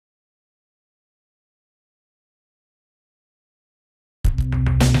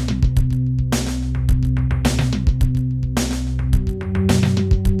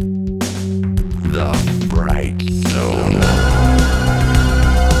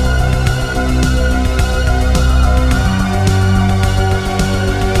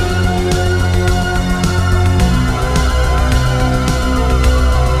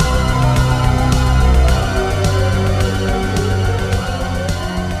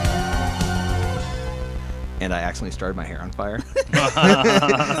and I accidentally started my hair on fire. And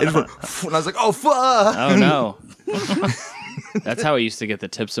I was like, oh, fuck! Oh, no. That's how I used to get the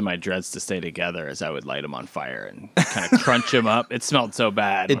tips of my dreads to stay together, is I would light them on fire and kind of crunch them up. It smelled so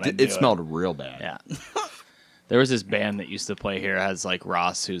bad. It smelled real bad. Yeah. There was this band that used to play here, has like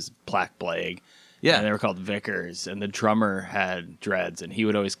Ross, who's Black Plague. Yeah. And they were called Vickers, and the drummer had dreads, and he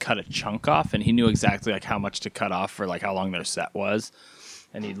would always cut a chunk off, and he knew exactly like how much to cut off for like how long their set was.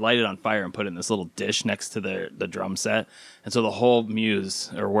 And he'd light it on fire and put it in this little dish next to the drum set. And so the whole Muse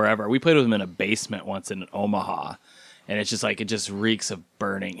or wherever, we played with him in a basement once in Omaha, and it's just like, it just reeks of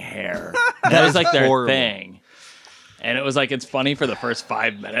burning hair. That was like their thing. And it was like, it's funny for the first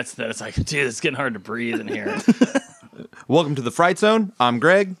 5 minutes, then it's like, dude, it's getting hard to breathe in here. Welcome to the Fright Zone. I'm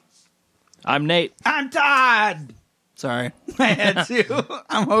Greg. I'm Nate. I'm Todd. Sorry. I had to.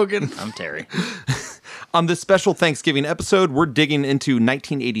 I'm Hogan. I'm Terry. On this special Thanksgiving episode, we're digging into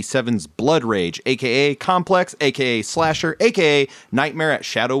 1987's Blood Rage, a.k.a. Complex, a.k.a. Slasher, a.k.a. Nightmare at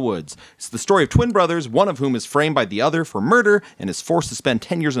Shadow Woods. It's the story of twin brothers, one of whom is framed by the other for murder and is forced to spend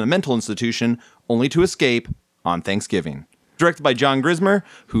 10 years in a mental institution, only to escape on Thanksgiving. Directed by John Grismer,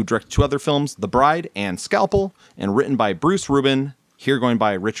 who directed 2 other films, The Bride and Scalpel, and written by Bruce Rubin, here going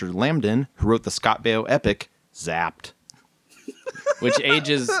by Richard Lambden, who wrote the Scott Baio epic, Zapped. Which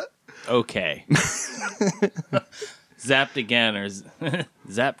ages okay. Zapped again, or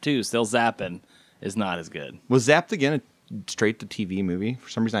Zap 2, still zapping, is not as good. Was Zapped again a straight-to-TV movie? For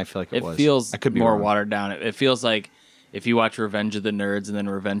some reason, I feel like it was. It feels I could be more wrong. watered down. It feels like if you watch Revenge of the Nerds and then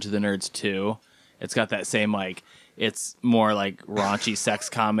Revenge of the Nerds 2, it's got that same, like, it's more like raunchy sex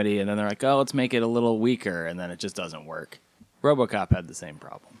comedy, and then they're like, oh, let's make it a little weaker, and then it just doesn't work. RoboCop had the same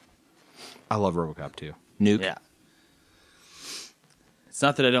problem. I love RoboCop too. Nuke. Yeah. It's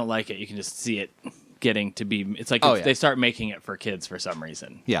not that I don't like it. You can just see it getting to be... It's like they start making it for kids for some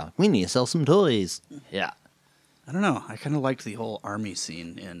reason. Yeah. We need to sell some toys. Yeah. I don't know. I kind of liked the whole army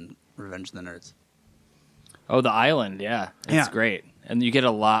scene in Revenge of the Nerds. Oh, the island, yeah. It's great. And you get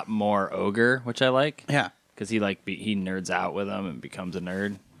a lot more Ogre, which I like. Yeah. Because he he nerds out with them and becomes a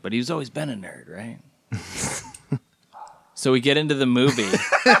nerd. But he's always been a nerd, right? So we get into the movie.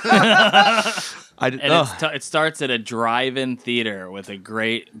 It starts at a drive-in theater with a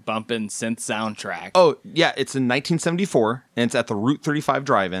great bumpin' synth soundtrack. Oh, yeah, it's in 1974, and it's at the Route 35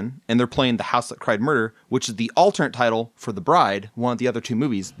 Drive-In, and they're playing The House That Cried Murder, which is the alternate title for The Bride, one of the other 2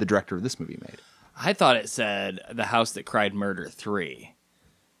 movies the director of this movie made. I thought it said The House That Cried Murder 3.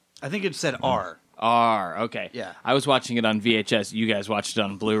 I think it said R. Okay. Yeah. I was watching it on VHS. You guys watched it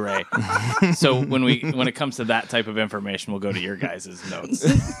on Blu-ray. So when it comes to that type of information, we'll go to your guys' notes.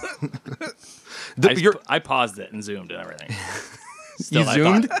 I paused it and zoomed and everything. Still, You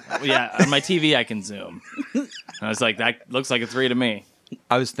zoomed? Yeah, on my TV I can zoom. And I was like, that looks like a 3 to me.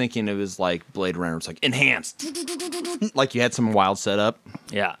 I was thinking it was like Blade Runner. It's like enhanced. Like you had some wild setup.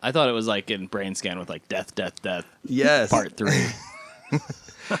 Yeah, I thought it was like in Brain Scan with like death, Yes. part 3.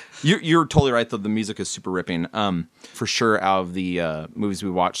 You're totally right, though. The music is super ripping. For sure, out of the movies we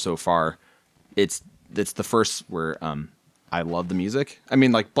watched so far, it's the first where I love the music. I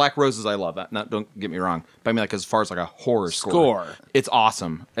mean, like Black Roses, I love that. Don't get me wrong, but I mean, like as far as like a horror score, it's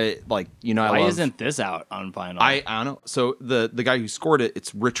awesome. Why isn't this out on vinyl? I don't know. So the guy who scored it,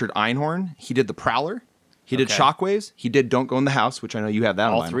 it's Richard Einhorn. He did The Prowler. He did Shockwaves. He did Don't Go in the House, which I know you have that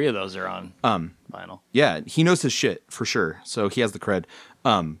on vinyl. All 3 of those are on vinyl. Yeah, he knows his shit for sure. So he has the cred.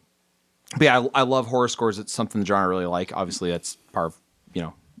 But yeah, I love horror scores. It's something the genre I really like. Obviously, that's part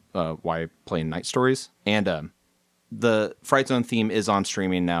of why I play in Night Stories. And the Fright Zone theme is on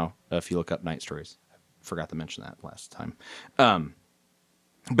streaming now. If you look up Night Stories, I forgot to mention that last time.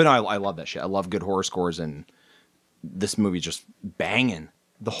 But no, I love that shit. I love good horror scores, and this movie just banging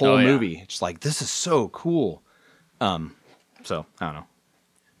the whole movie. It's like, this is so cool. So I don't know,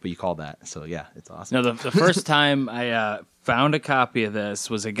 but you called that. So yeah, it's awesome. No, the first time I found a copy of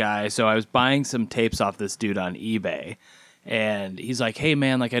this was a guy. So I was buying some tapes off this dude on eBay, and he's like, "Hey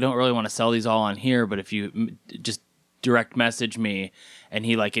man, like I don't really want to sell these all on here, but if you just direct message me," and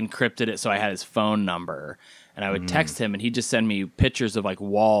he like encrypted it so I had his phone number, and I would text him, and he'd just send me pictures of like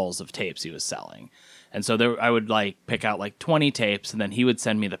walls of tapes he was selling. And so I would like pick out like 20 tapes, and then he would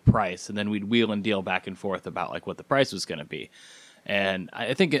send me the price, and then we'd wheel and deal back and forth about like what the price was going to be. And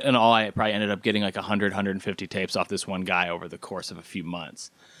I think in all, I probably ended up getting like 100, 150 tapes off this one guy over the course of a few months.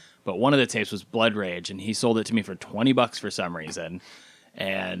 But one of the tapes was Blood Rage, and he sold it to me for $20 for some reason.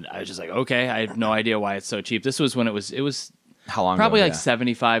 And I was just like, okay, I have no idea why it's so cheap. This was when it was How long probably ago? like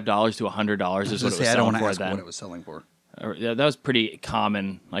 $75 to $100 is what it was I don't selling want to for ask then. what it was selling for. That was pretty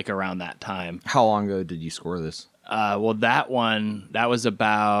common, like around that time. How long ago did you score this? Well, that was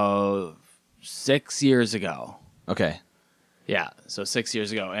about 6 years ago. Okay. Yeah, so 6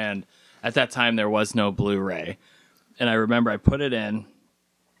 years ago. And at that time, there was no Blu-ray. And I remember I put it in,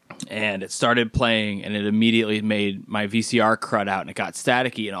 and it started playing, and it immediately made my VCR crud out, and it got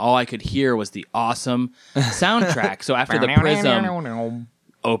staticky, and all I could hear was the awesome soundtrack. So after the Prism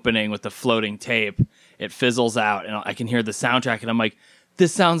opening with the floating tape, it fizzles out, and I can hear the soundtrack, and I'm like,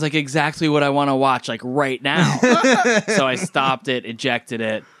 this sounds like exactly what I want to watch, like right now. So I stopped it, ejected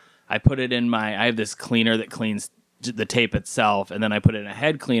it. I put it in I have this cleaner that cleans the tape itself, and then I put it in a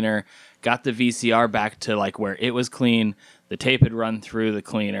head cleaner, got the VCR back to like where it was clean. The tape had run through the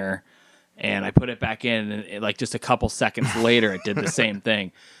cleaner, and I put it back in, and like just a couple seconds later, it did the same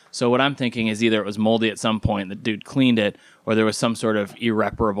thing. So what I'm thinking is either it was moldy at some point, the dude cleaned it, or there was some sort of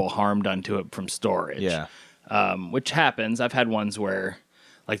irreparable harm done to it from storage. Yeah. Which happens. I've had ones where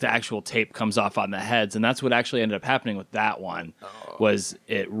like the actual tape comes off on the heads, and that's what actually ended up happening with that one. Was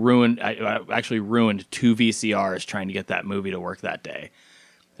it ruined? I actually ruined 2 VCRs trying to get that movie to work that day.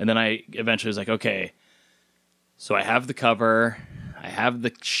 And then I eventually was like, okay, so I have the cover, I have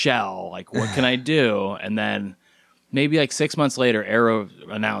the shell, like what can I do? And then maybe like 6 months later, Arrow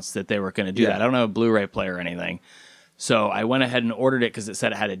announced that they were going to do that. I don't have a Blu-ray player or anything. So I went ahead and ordered it because it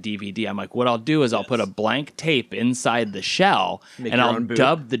said it had a DVD. I'm like, what I'll do is I'll put a blank tape inside the shell, and I'll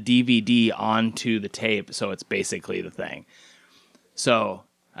dub the DVD onto the tape, so it's basically the thing. So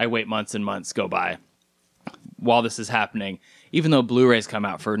I wait months and months go by. While this is happening, even though Blu-rays come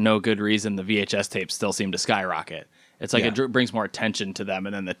out for no good reason, the VHS tapes still seem to skyrocket. It's like it brings more attention to them,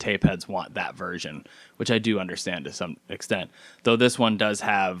 and then the tape heads want that version, which I do understand to some extent. Though this one does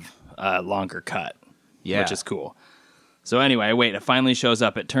have a longer cut, which is cool. So anyway, I wait. It finally shows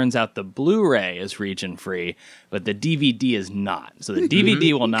up. It turns out the Blu-ray is region-free, but the DVD is not. So the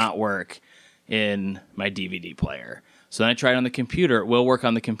DVD will not work in my DVD player. So then I tried on the computer. It will work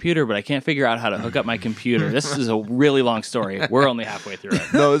on the computer, but I can't figure out how to hook up my computer. This is a really long story. We're only halfway through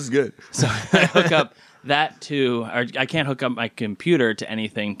it. No, it's good. So I hook up that to, or I can't hook up my computer to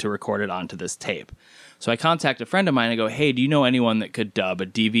anything to record it onto this tape. So I contact a friend of mine and go, hey, do you know anyone that could dub a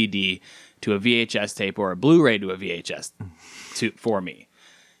DVD to a VHS tape or a Blu-ray to a VHS for me?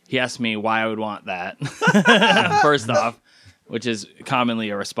 He asked me why I would want that, first off, which is commonly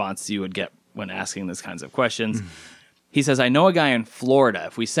a response you would get when asking these kinds of questions. He says, I know a guy in Florida.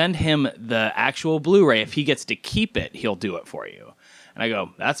 If we send him the actual Blu-ray, if he gets to keep it, he'll do it for you. And I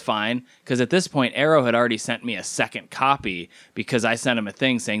go, that's fine. Because at this point, Arrow had already sent me a second copy because I sent him a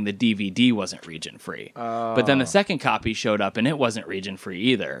thing saying the DVD wasn't region-free. But then the second copy showed up, and it wasn't region-free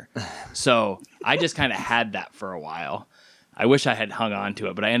either. So I just kind of had that for a while. I wish I had hung on to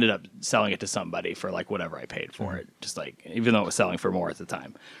it, but I ended up selling it to somebody for like whatever I paid for it. Just like, even though it was selling for more at the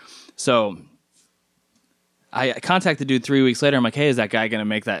time. So I contacted the dude 3 weeks later. I'm like, hey, is that guy going to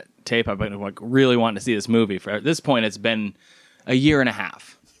make that tape? I've been like really wanting to see this movie. At this point, it's been a year and a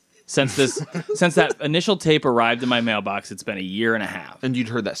half since that initial tape arrived in my mailbox. It's been a year and a half. And you'd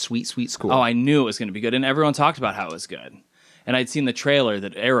heard that sweet, sweet score. Oh, I knew it was going to be good. And everyone talked about how it was good. And I'd seen the trailer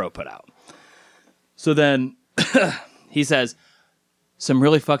that Arrow put out. So then he says, some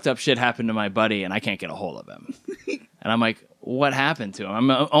really fucked up shit happened to my buddy, and I can't get a hold of him. And I'm like, what happened to him?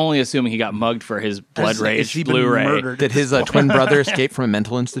 I'm only assuming he got mugged for his Blood Rage Blu-ray. Did his twin brother escape from a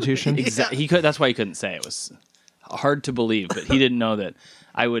mental institution? Exactly. That's why he couldn't say. It was hard to believe, but he didn't know that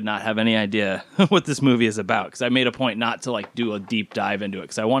I would not have any idea what this movie is about, because I made a point not to like do a deep dive into it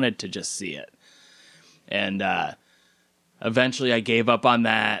because I wanted to just see it. And eventually I gave up on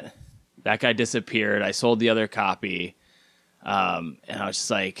that. That guy disappeared. I sold the other copy. And I was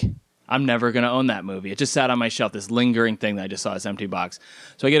just like, I'm never going to own that movie. It just sat on my shelf, this lingering thing that I just saw, this empty box.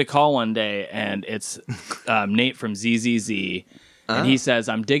 So I get a call one day, and it's Nate from ZZZ. And he says,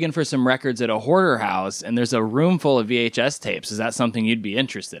 I'm digging for some records at a hoarder house, and there's a room full of VHS tapes. Is that something you'd be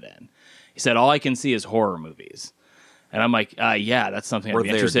interested in? He said, all I can see is horror movies. And I'm like, yeah, that's something I'd be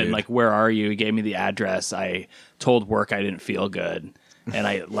interested in. Like, where are you? He gave me the address. I told work I didn't feel good, and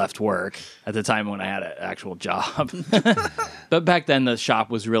I left work at the time when I had an actual job. But back then, the shop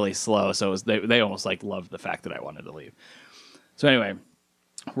was really slow, so they almost like loved the fact that I wanted to leave. So anyway,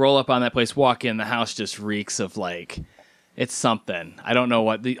 roll up on that place, walk in. The house just reeks of like... It's something. I don't know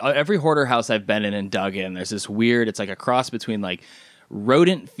what. Every hoarder house I've been in and dug in, there's this weird, it's like a cross between like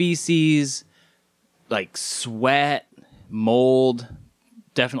rodent feces, like sweat, mold,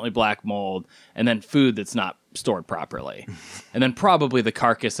 definitely black mold, and then food that's not stored properly. And then probably the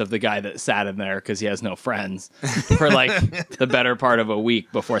carcass of the guy that sat in there because he has no friends for like the better part of a week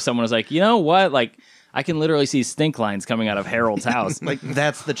before someone was like, you know what? Like, I can literally see stink lines coming out of Harold's house. Like,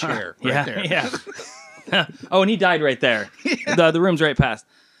 that's the chair right there. Yeah. Oh, and he died right there. The room's right past.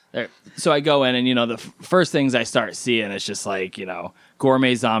 So I go in, and the first things I start seeing is just like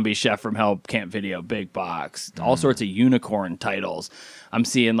Gourmet Zombie, Chef from Hell, Camp Video, Big Box, all sorts of unicorn titles. I'm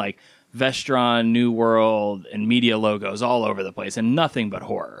seeing like Vestron, New World, and media logos all over the place, and nothing but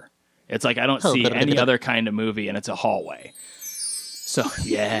horror. It's like I don't see any other kind of movie, and it's a hallway. So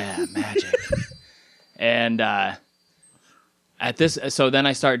yeah, magic. And then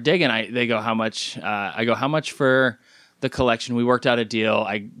I start digging. They go, how much? I go, how much for the collection? We worked out a deal.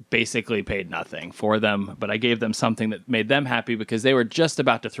 I basically paid nothing for them, but I gave them something that made them happy because they were just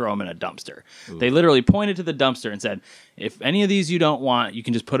about to throw them in a dumpster. Ooh. They literally pointed to the dumpster and said, if any of these you don't want, you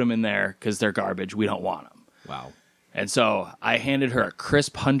can just put them in there because they're garbage. We don't want them. Wow. And so I handed her a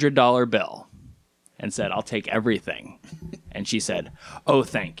crisp $100 bill and said, I'll take everything. And she said, oh,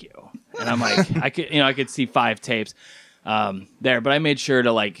 thank you. And I'm like, I could see 5 tapes. There, but I made sure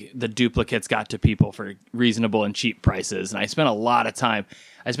to the duplicates got to people for reasonable and cheap prices, and I spent a lot of time.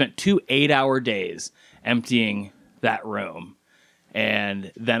 I spent 2 8-hour days emptying that room,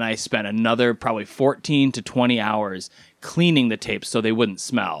 and then I spent another probably 14 to 20 hours cleaning the tapes so they wouldn't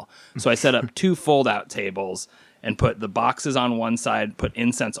smell. So I set up 2 fold-out tables and put the boxes on one side, put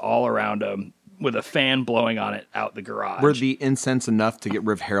incense all around them, with a fan blowing on it out the garage. Were the incense enough to get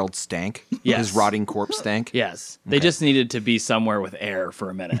rid of Harold's stank? Yes. His rotting corpse stank? Yes. They just needed to be somewhere with air for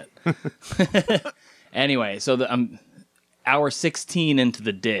a minute. Anyway, so I'm hour 16 into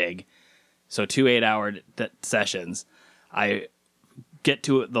the dig, so 2 8-hour sessions. I get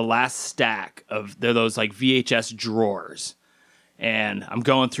to the last stack of those VHS drawers, and I'm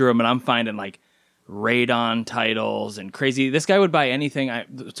going through them, and I'm finding Radon titles and crazy. This guy would buy anything.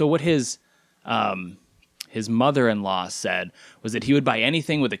 So what his mother-in-law said was that he would buy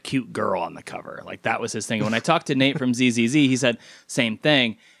anything with a cute girl on the cover. That was his thing. When I talked to Nate from ZZZ, he said same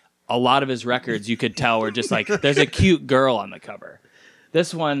thing. A lot of his records, you could tell, were just there's a cute girl on the cover.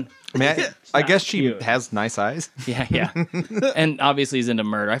 This one, I guess she has nice eyes. Yeah. And obviously he's into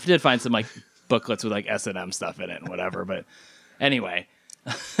murder. I did find some booklets with S&M stuff in it and whatever. But anyway,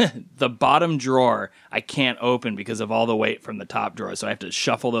 the bottom drawer I can't open because of all the weight from the top drawer. So I have to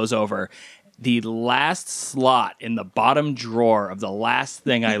shuffle those over. The last slot in the bottom drawer of the last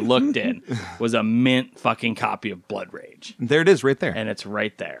thing I looked in was a mint fucking copy of Blood Rage. There it is, right there. And it's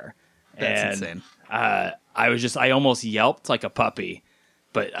right there. That's insane. I almost yelped like a puppy,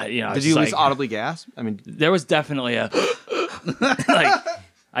 but did you at least audibly gasp? I mean, there was definitely a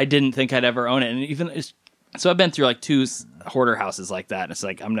I didn't think I'd ever own it, and so I've been through 2 hoarder houses like that, and it's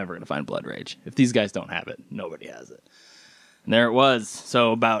I'm never gonna find Blood Rage. If these guys don't have it, nobody has it. And there it was.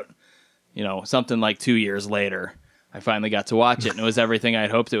 So about something 2 years later, I finally got to watch it, and it was everything I'd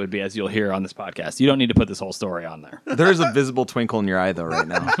hoped it would be, as you'll hear on this podcast. You don't need to put this whole story on there. There's a visible twinkle in your eye, though, right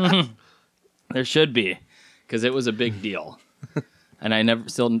now. There should be, because it was a big deal. And I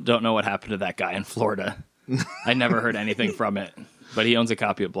still don't know what happened to that guy in Florida. I never heard anything from it, but he owns a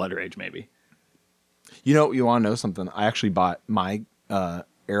copy of Blood Rage, maybe. You want to know something? I actually bought my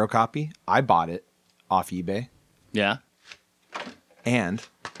Arrow copy. I bought it off eBay. Yeah. And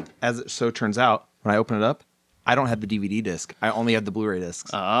as it so turns out, when I open it up, I don't have the DVD disc. I only have the Blu-ray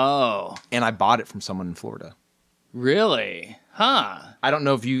discs. Oh. And I bought it from someone in Florida. Really? Huh. I don't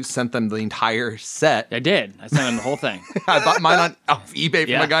know if you sent them the entire set. I did. I sent them the whole thing. I bought mine off eBay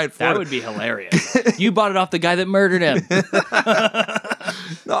from a guy in Florida. That would be hilarious. You bought it off the guy that murdered him.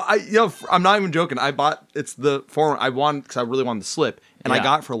 No, I'm not even joking. It's the form I wanted because I really wanted the slip, and I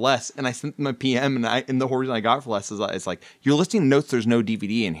got it for less. And I sent them a PM, and the whole reason I got it for less is it's you're listing notes. There's no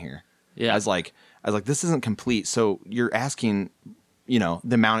DVD in here. Yeah. I was like, this isn't complete. So you're asking, the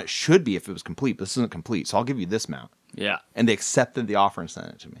amount it should be if it was complete. But this isn't complete, so I'll give you this amount. Yeah. And they accepted the offer and sent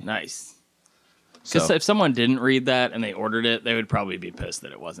it to me. Nice. Because if someone didn't read that and they ordered it, they would probably be pissed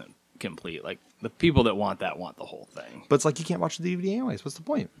that it wasn't complete. The people that want that want the whole thing. But it's you can't watch the DVD anyways. What's the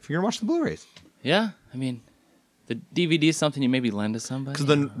point? If you're going to watch the Blu-rays. Yeah. I mean, the DVD is something you maybe lend to somebody.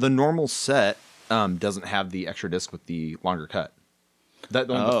 Because the normal set doesn't have the extra disc with the longer cut.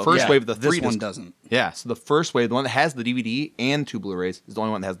 The first wave of the 3 this one doesn't. Yeah. So the first wave, the one that has the DVD and 2 Blu-rays, is the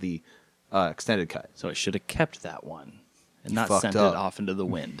only one that has the extended cut. So it should have kept that one and not fucked sent up. it off into the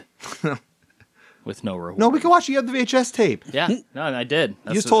wind with no reward. No, we can watch it. You have the VHS tape. Yeah, no, I did.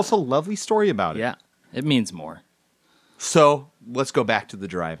 You just told us a lovely story about it. Yeah, it means more. So let's go back to the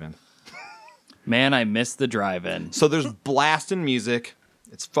drive-in. Man, I missed the drive-in. So there's blasting music.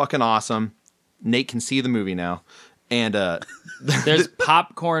 It's fucking awesome. Nate can see the movie now. And there's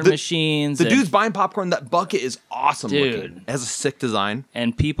popcorn machines. The dude's buying popcorn. That bucket is awesome Dude. looking. It has a sick design.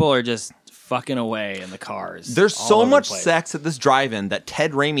 And people are just fucking away in the cars. There's all so over the much place. sex at this drive-in that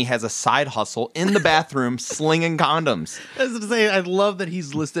Ted Raimi has a side hustle in the bathroom slinging condoms. I was going to say, I love that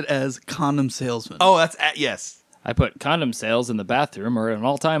he's listed as condom salesman. Oh, that's yes. I put condom sales in the bathroom are at an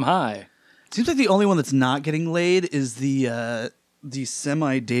all-time high. Seems like the only one that's not getting laid is the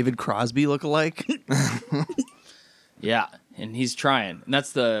semi David Crosby lookalike. Yeah, and he's trying. And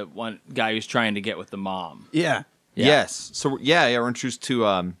that's the one guy who's trying to get with the mom. Yeah. Yeah. Yes. So we're introduced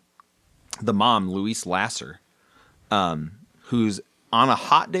to the mom, Louise Lasser, who's on a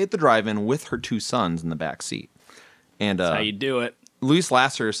hot day at the drive-in with her 2 sons in the back seat. And That's how you do it. Louise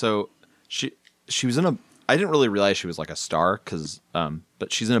Lasser, so she was in a. I didn't really realize she was like a star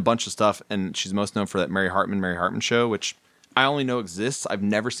but she's in a bunch of stuff, and she's most known for that Mary Hartman show, which I only know exists. I've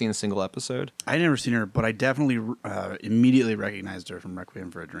never seen a single episode. I've never seen her, but I definitely immediately recognized her from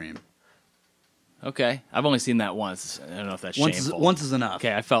Requiem for a Dream. Okay. I've only seen that once. I don't know if that's shameful. Once is enough.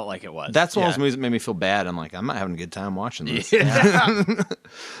 Okay, I felt like it was. That's one of Yeah. those movies that made me feel bad. I'm like, I'm not having a good time watching this.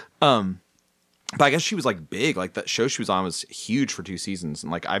 But I guess she was like big. Like that show she was on was huge for 2 seasons,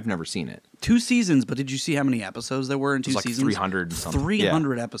 and like I've never seen it. 2 seasons, but did you see how many episodes there were in 2 was like seasons? 300 and something.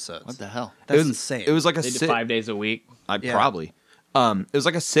 300 episodes. What the hell? That's it was insane. It was like a They did 5 days a week. Yeah. Probably. It was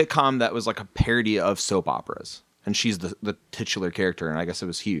like a sitcom that was like a parody of soap operas, and she's the titular character, and I guess it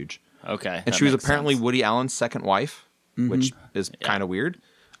was huge. Okay. And that she was makes apparently sense. Woody Allen's second wife, which is kind of weird.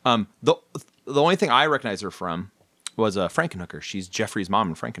 The only thing I recognize her from was Frankenhooker. She's Jeffrey's mom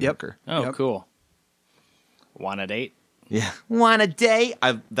in Frankenhooker. Oh, Yep. cool. Want a date? Yeah. Want a date?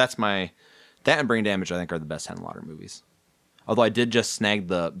 That and Brain Damage, I think, are the best Hen Lauder movies. Although I did just snag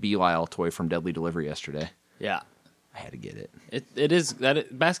the Belial toy from Deadly Delivery yesterday. Yeah. I had to get it. It is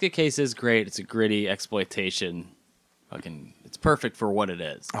Basket Case is great. It's a gritty exploitation. Fucking, it's perfect for what it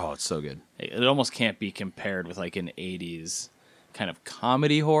is. Oh, it's so good. It almost can't be compared with like an 80s kind of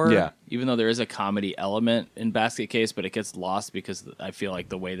comedy horror. Yeah. Even though there is a comedy element in Basket Case, but it gets lost because I feel like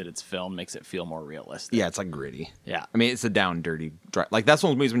the way that it's filmed makes it feel more realistic. Yeah, it's like gritty. Yeah. I mean, it's a down, dirty drive. Like, that's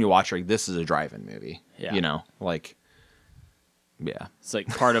one of those movies when you watch, like, this is a drive-in movie. Yeah. You know? Like, yeah. It's like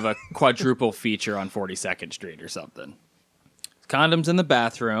part of a quadruple feature on 42nd Street or something. Condoms in the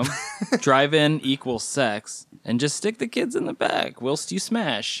bathroom, drive-in equals sex, and just stick the kids in the back whilst you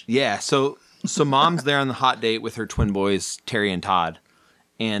smash. Yeah, so mom's there on the hot date with her twin boys, Terry and Todd.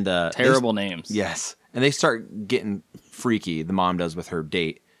 And Terrible names. Yes. And they start getting freaky, the mom does with her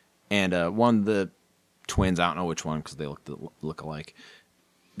date. And one of the twins, I don't know which one because they look alike.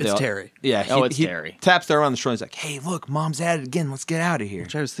 It's Terry. Yeah. It's he Terry. Taps her on the shoulder. He's like, hey, look, mom's at it again. Let's get out of here.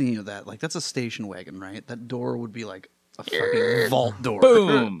 Which I was thinking of that. Like, that's a station wagon, right? That door would be like a fucking vault door.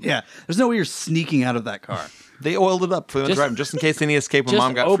 Boom. Yeah. There's no way you're sneaking out of that car. They oiled it up for the Just- driving just in case any escape when Just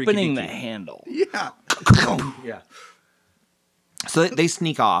mom got opening freaky the handle. Yeah. Yeah. So they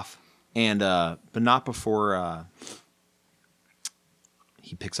sneak off, and but not before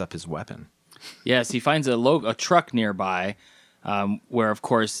he picks up his weapon. Yes, he finds a truck nearby, where of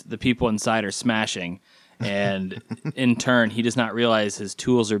course the people inside are smashing, and in turn he does not realize his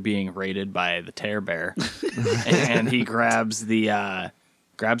tools are being raided by the Tear Bear, and he grabs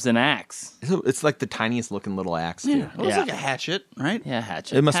an axe. It's like the tiniest looking little axe too. Well, it's Yeah. like a hatchet, right? Yeah,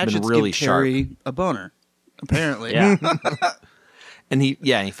 hatchet. It must have been Hatchets really give sharp. Terry a boner, apparently. Yeah, And he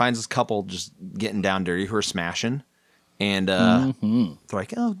finds this couple just getting down dirty who are smashing, and they're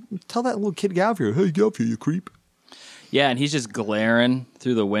like, "Oh, tell that little kid to get out of here! Hey, get out of here, you creep!" yeah, and he's just glaring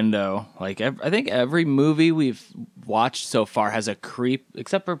through the window. Like I think every movie we've watched so far has a creep,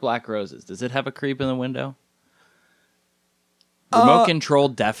 except for Black Roses. Does it have a creep in the window? Remote Control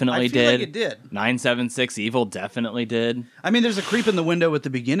definitely I feel did. like it did. 976 Evil definitely did. I mean, there's a creep in the window at the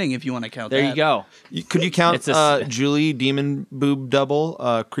beginning if you want to count There that. you go. Could you count It's a- Julie Demon Boob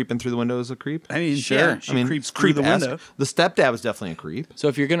Double creeping through the window as a creep? I mean, Sure. yeah, she creeps it's through the creep-esque. window. The stepdad was definitely a creep. So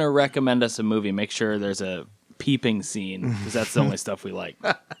if you're going to recommend us a movie, make sure there's a peeping scene because that's the only stuff we like.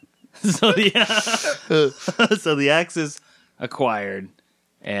 So the axe is acquired,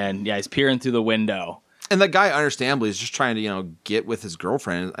 and yeah, he's peering through the window. And that guy, understandably, is just trying to, get with his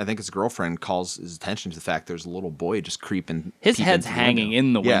girlfriend. I think his girlfriend calls his attention to the fact there's a little boy just creeping. His peeping head's through the hanging window.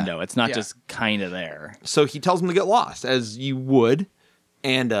 in the Yeah. window. It's not Yeah. just kind of there. So he tells him to get lost, as you would,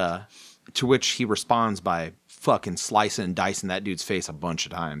 and to which he responds by fucking slicing and dicing that dude's face a bunch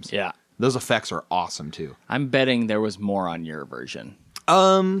of times. Yeah. Those effects are awesome too. I'm betting there was more on your version.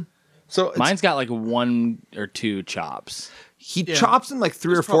 So it's- Mine's got like 1 or 2 chops. he chops him like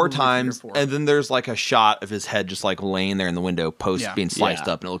 3 or 4 probably 3 or times, 4. and then there's like a shot of his head just like laying there in the window, post Yeah. being sliced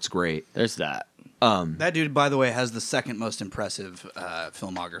Yeah. up, and it looks great. There's that. That dude, by the way, has the second most impressive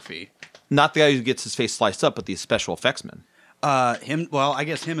filmography. Not the guy who gets his face sliced up, but the special effects man. Him, well, I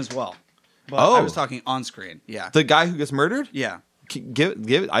guess him as well. But Oh. I was talking on screen. Yeah. The guy who gets murdered? Yeah. Give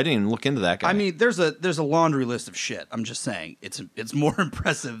it. I didn't even look into that guy. I mean, there's a laundry list of shit. I'm just saying it's more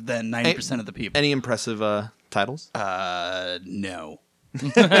impressive than 90% of the people. any impressive titles? No.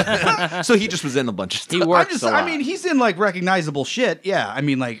 So he just was in a bunch of He stuff. works a lot. I mean, he's in like recognizable shit. Yeah. I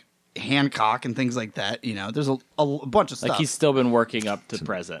mean, like Hancock and things like that. You know, there's a bunch of stuff. like he's still been working up to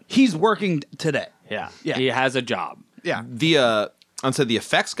present. He's working today. Yeah. Yeah. He has a job. Yeah. The the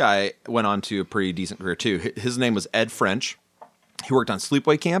effects guy went on to a pretty decent career too. His name was Ed French. He worked on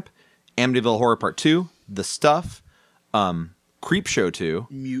Sleepaway Camp, Amityville Horror Part 2, The Stuff, Creepshow 2,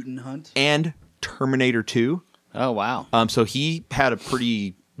 Mutant Hunt. and Terminator 2. Oh, wow. So he had a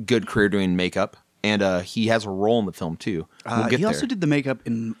pretty good career doing makeup, and he has a role in the film too. We'll get He there. also did the makeup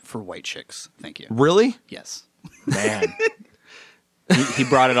for White Chicks. Thank you. Really? Yes. Man. he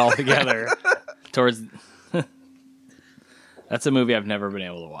brought it all together towards. That's a movie I've never been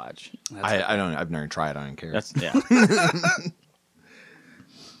able to watch. I don't. I've never tried. I don't care. That's yeah.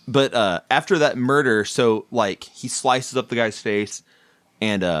 But after that murder, so like he slices up the guy's face,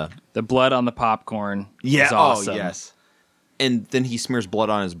 and The blood on the popcorn. is oh awesome. yes, and then he smears blood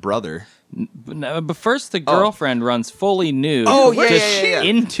on his brother. But first, the girlfriend runs fully nude. Oh, yeah, just yeah.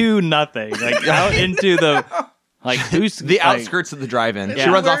 into nothing, like out into the like who's The like, outskirts of the drive-in. She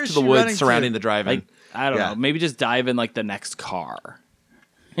Yeah. runs Where off is to the she woods running surrounding to? the drive-in. Like I don't Yeah. know, maybe just dive in like the next car.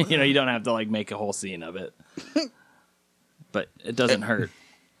 You know, you don't have to like make a whole scene of it, but it doesn't hurt.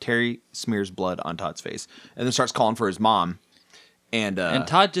 Terry smears blood on Todd's face, and then starts calling for his mom. And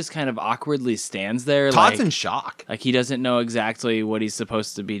Todd just kind of awkwardly stands there. Todd's like, in shock. like he doesn't know exactly what he's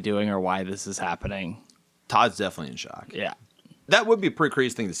supposed to be doing or why this is happening. Todd's definitely in shock. Yeah. That would be a pretty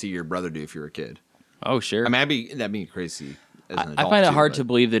crazy thing to see your brother do if you were a kid. Oh, sure. I mean, that'd be crazy. As an I adult find it too, hard but- to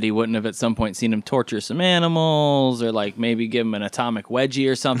believe that he wouldn't have at some point seen him torture some animals or like maybe give him an atomic wedgie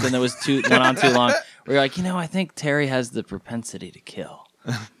or something that was went on too long. Where you're like, I think Terry has the propensity to kill,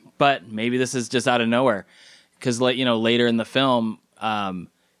 but maybe this is just out of nowhere because later in the film,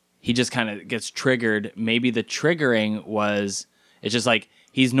 he just kind of gets triggered. Maybe the triggering was it's just like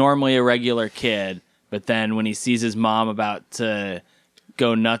he's normally a regular kid, but then when he sees his mom about to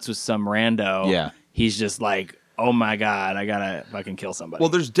go nuts with some rando, Yeah. he's just like, oh my God, I gotta fucking kill somebody. Well,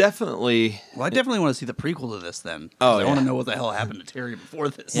 there's definitely. Well, I definitely want to see the prequel to this then. 'Cause Oh, I yeah. want to know what the hell happened to Terry before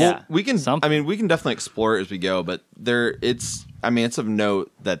this. Yeah. Well, we can. Something. I mean, we can definitely explore it as we go. But it's of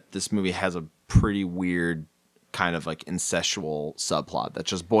note that this movie has a pretty weird kind of like incestual subplot that's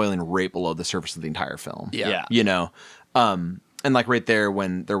just boiling right below the surface of the entire film. Yeah. You know, and like right there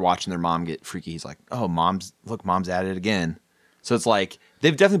when they're watching their mom get freaky, he's like, "Oh, mom's at it again." So it's like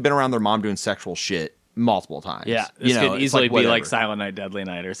they've definitely been around their mom doing sexual shit multiple times. Yeah, this could it's easily be whatever. like Silent Night, Deadly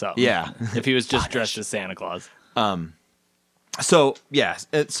Night or something. Yeah. if he was just dressed as Santa Claus. So yeah,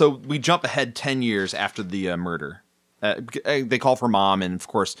 so we jump ahead 10 years after the murder. They call for mom, and of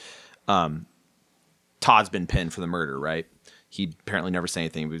course, Todd's been pinned for the murder. Right? He apparently never said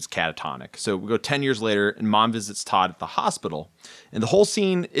anything, but he was catatonic. So we go 10 years later, and mom visits Todd at the hospital, and the whole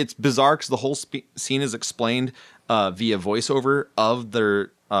scene, it's bizarre because the whole scene is explained via voiceover of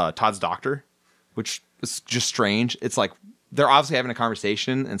their Todd's doctor, which is just strange. It's like they're obviously having a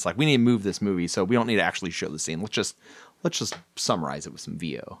conversation, and it's like we need to move this movie, so we don't need to actually show the scene. Let's just summarize it with some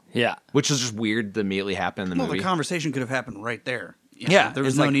VO. Yeah. Which is just weird to immediately happen in the Well, movie. the conversation could have happened right there. Yeah, There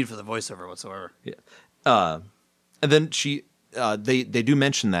was it's no like- need for the voiceover whatsoever. And then they do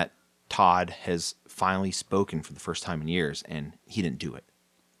mention that Todd has finally spoken for the first time in years, and he didn't do it.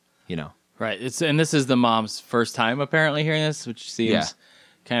 You know? Right. And this is the mom's first time apparently hearing this, which seems Yeah.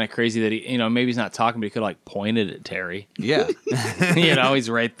 kind of crazy that he, maybe he's not talking, but he could have like pointed at Terry. Yeah. He's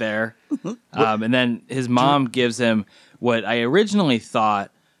right there. And then his mom gives him what I originally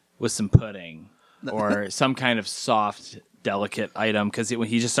thought was some pudding or some kind of soft, delicate item because when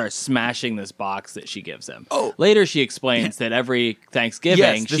he just starts smashing this box that she gives him. Oh. Later, she explains that every Thanksgiving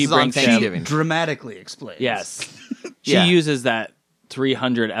Yes, this she is on brings him. Thanksgiving. Dramatically explains. Yes, she Yeah. uses that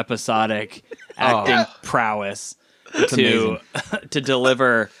 300 episodic acting prowess to to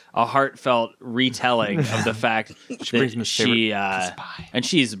deliver a heartfelt retelling of the fact brings that him his she favorite piece of pie. and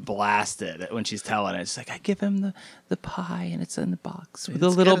she's blasted when she's telling it. She's like, I give him the pie and it's in the box with a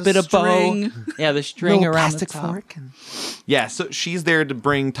It's little got a bit of string. bow. Yeah, the string Little around plastic the top. fork. Yeah, so she's there to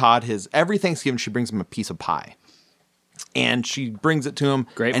bring Todd every Thanksgiving she brings him a piece of pie. And she brings it to him.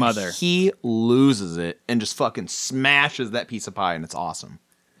 Great and mother. He loses it and just fucking smashes that piece of pie, and it's awesome.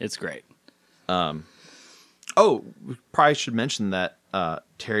 It's great. Oh, we probably should mention that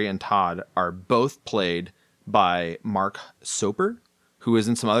Terry and Todd are both played by Mark Soper, who is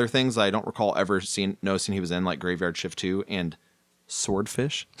in some other things I don't recall ever noticing he was in, like Graveyard Shift 2 and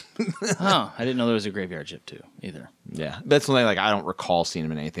Swordfish. Oh, I didn't know there was a Graveyard Shift too either. Yeah, that's something like I don't recall seeing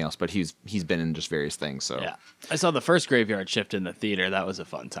him in anything else, but he's been in just various things. So Yeah, I saw the first Graveyard Shift in the theater. That was a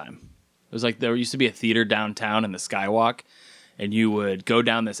fun time. It was like there used to be a theater downtown in the Skywalk, and you would go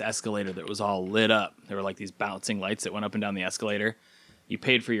down this escalator that was all lit up. There were like these bouncing lights that went up and down the escalator. You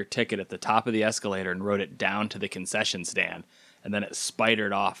paid for your ticket at the top of the escalator and rode it down to the concession stand, and then it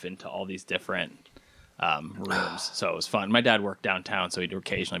spidered off into all these different rooms. So it was fun. My dad worked downtown, so he'd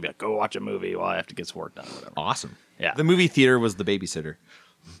occasionally be like, "Go watch a movie while I have to get some work done." Or whatever. awesome. Yeah. The movie theater was the babysitter.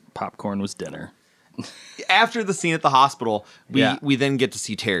 Popcorn was dinner, After the scene at the hospital, Yeah. we then get to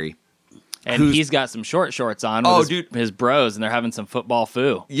see Terry. and Who's- he's got some short shorts on. With Oh, his, dude. his bros, and they're having some football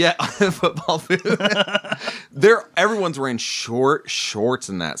foo. Yeah, football food. Everyone's wearing short shorts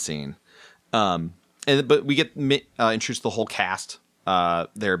in that scene. But we get introduced to the whole cast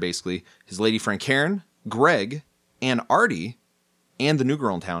there, basically. His lady friend Karen, Greg, and Artie, and the new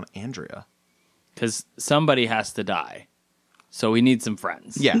girl in town, Andrea. Because somebody has to die. So we need some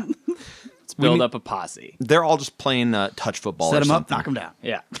friends. Yeah. Let's build need- up a posse. They're all just playing touch football. Set or him up, something. knock him down.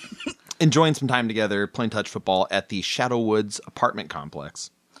 Yeah. Enjoying some time together, playing touch football at the Shadow Woods apartment complex.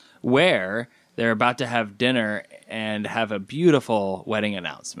 Where they're about to have dinner and have a beautiful wedding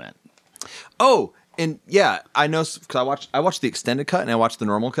announcement. Oh, and yeah, I know because I watched the extended cut and I watched the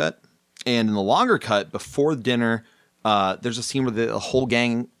normal cut. And in the longer cut, before dinner, there's a scene where the whole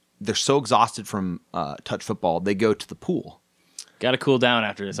gang, they're so exhausted from touch football, they go to the pool. Got to cool down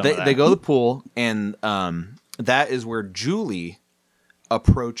after some of that. They go to the pool, and that is where Julie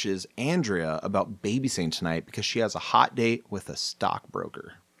approaches Andrea about babysitting tonight because she has a hot date with a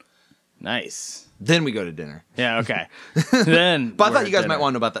stockbroker. Nice. Then we go to dinner. Yeah, okay. Then But I we're thought you at guys might dinner.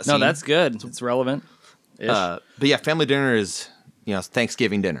 want to know about that No, scene. that's good. It's relevant. But yeah, family dinner is,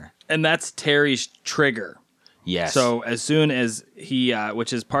 Thanksgiving dinner. And that's Terry's trigger. Yes. So as soon as he,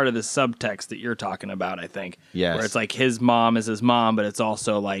 which is part of the subtext that you're talking about, I think, Yes. where it's like his mom is his mom, but it's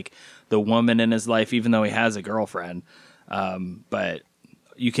also like the woman in his life, even though he has a girlfriend. But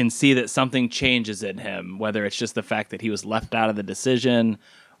you can see that something changes in him, whether it's just the fact that he was left out of the decision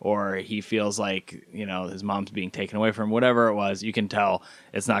or he feels like, his mom's being taken away from him, whatever it was, you can tell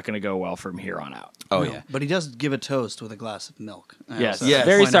it's not going to go well from here on out. Oh, No, yeah. But he does give a toast with a glass of milk. I Yes, also Yes.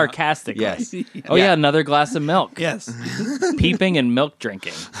 very point out- sarcastically. Yes. Oh, yeah, another glass of milk. Yes. Peeping and milk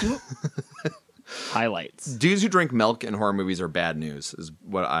drinking. Highlights. Dudes who drink milk in horror movies are bad news, is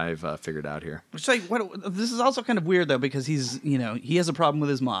what I've figured out here. Which like this is also kind of weird though because he's he has a problem with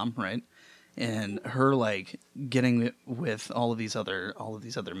his mom, right? And her like getting with all of these other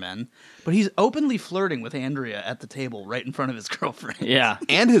men, but he's openly flirting with Andrea at the table right in front of his girlfriend. Yeah.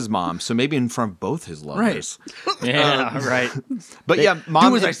 And his mom, so maybe in front of both his lovers. Yeah, right. But yeah,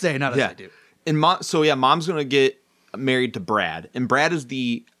 mom. Do as I say, not as I do. And mom's gonna get married to Brad, and Brad is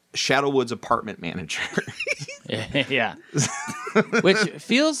the Shadow Woods apartment manager. Yeah. Which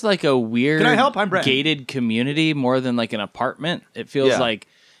feels like a weird Can I help? I'm Brad. gated community more than like an apartment. It feels Yeah. like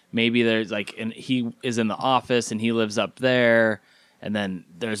maybe there's like, and he is in the office and he lives up there. And then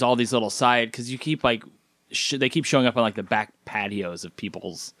there's all these little side, because you keep like, they keep showing up on like the back patios of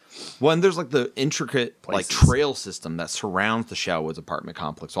people's. Well, and there's like the intricate Places. like trail system that surrounds the Shadow Woods apartment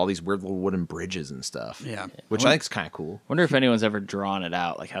complex. All these weird little wooden bridges and stuff. Yeah. Which I think is kind of cool. Wonder if anyone's ever drawn it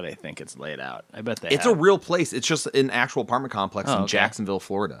out, like how they think it's laid out. I bet they It's a have. real place. It's just an actual apartment complex Oh, in okay. Jacksonville,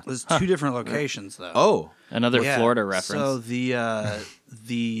 Florida. There's two different locations though. Oh, Another Yeah. Florida reference. So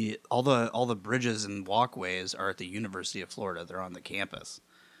the all the bridges and walkways are at the University of Florida. They're on the campus,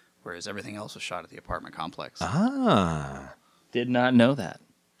 whereas everything else was shot at the apartment complex. Did not know that.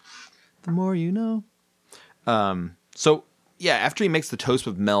 the more you know. So yeah, after he makes the toast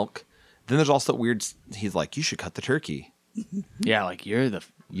with milk, then there's also that weird. He's like, "You should cut the turkey. Yeah, like you're the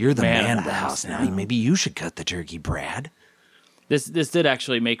Man of the house now. Maybe you should cut the turkey, Brad." This did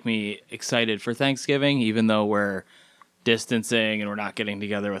actually make me excited for Thanksgiving, even though we're distancing and we're not getting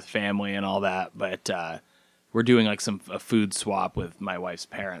together with family and all that. But we're doing like a food swap with my wife's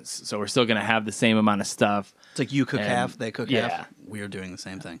parents, so we're still gonna have the same amount of stuff. It's like you cook And- half, they cook yeah. half. We are doing the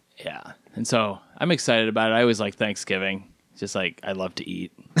same thing. Yeah, and so I'm excited about it. I always like Thanksgiving. Just like I love to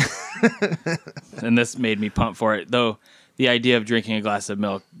eat, and this made me pump for it. Though the idea of drinking a glass of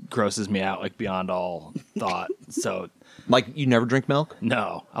milk grosses me out like beyond all thought. So Like you never drink milk?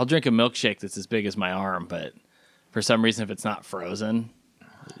 no, I'll drink a milkshake that's as big as my arm, but for some reason, if it's not frozen,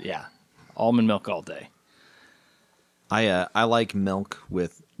 yeah, almond milk all day. I like milk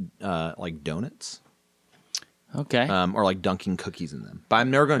with like donuts. Okay. Or like dunking cookies in them. But I'm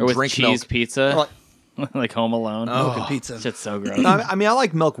never going Or to with drink cheese milk. pizza. Or like, Like Home Alone. Milk and pizza. Shit's so gross. No, I mean, I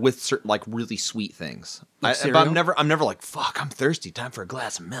like milk with certain, like really sweet things. Like But I'm cereal? never like, fuck, I'm thirsty. Time for a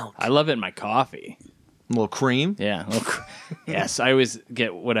glass of milk. I love it in my coffee. A little cream. Yeah. Yes, I always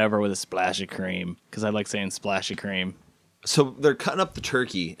get whatever with a splash of cream because I like saying splash of cream. So they're cutting up the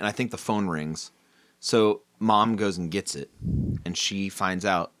turkey, and I think the phone rings. So mom goes and gets it, and she finds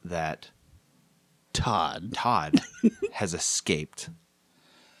out that Todd. Todd has escaped.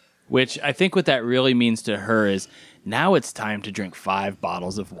 Which I think what that really means to her is now it's time to drink 5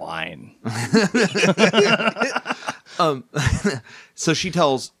 bottles of wine. So she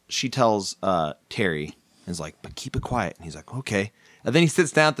tells Terry, and is like, but keep it quiet. And he's like, okay. And then he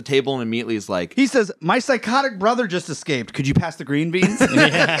sits down at the table and immediately is like, He says, "My psychotic brother just escaped. Could you pass the green beans?"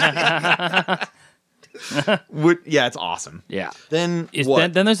 yeah, it's awesome. Yeah. Then Is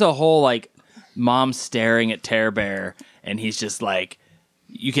what? then there's a whole like mom staring at Tear Bear, and he's just like,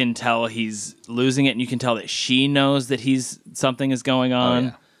 you can tell he's losing it, and you can tell that she knows that something is going on.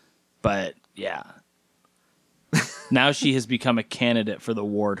 yeah. But yeah, now she has become a candidate for the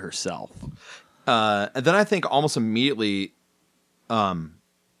ward herself. And then I think almost immediately,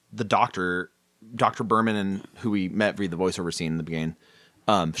 the Dr. Berman, and who we met via the voiceover scene in the beginning,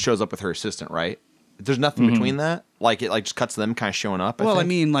 shows up with her assistant, right? There's nothing between that. Like, it like just cuts to them kind of showing up. Well, I think.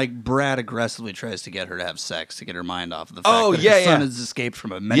 mean, like Brad aggressively tries to get her to have sex to get her mind off of the fact Oh, that yeah, her son yeah. has escaped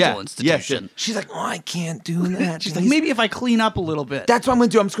from a mental institution. She's like, oh, I can't do that. She's like, maybe if I clean up a little bit. that's what I'm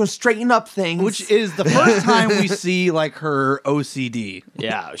going to do. I'm just going to straighten up things. Which is the first time we see like her OCD.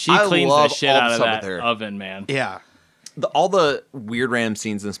 Yeah, she I cleans the love shit all the out of stuff that with her. oven, man. Yeah. All the weird random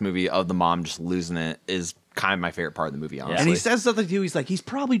scenes in this movie of the mom just losing it is kind of my favorite part of the movie, honestly. And he says something too. He's like, he's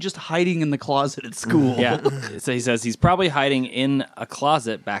probably just hiding in the closet at school. Yeah. So he says he's probably hiding in a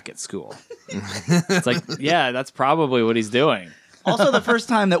closet back at school. It's like, yeah, that's probably what he's doing. Also, the first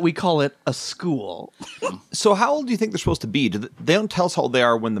time that we call it a school. So how old do you think they're supposed to be? They don't tell us how old they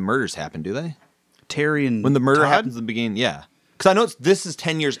are when the murders happen, do they? Terry and When the murder Todd? happens in the beginning, yeah. Because I know this is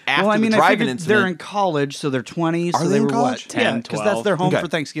 10 years after Well, I mean, the I driving figured they're in incident. college, so they're 20. So Are they they in were college? what? 10, because 12. that's their home Okay. for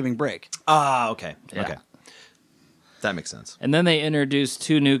Thanksgiving break. Okay. Yeah. Okay. That makes sense. And then they introduce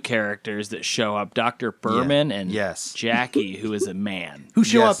 2 new characters that show up, Dr. Berman and Yes. Jackie, who is a man. Who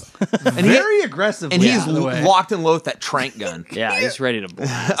show Yes. up very aggressively. And he's by the way. locked and loaded with that trank gun. Yeah, he's ready to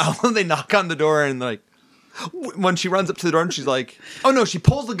blast. I love when they knock on the door and like, when she runs up to the door and she's like, oh no, she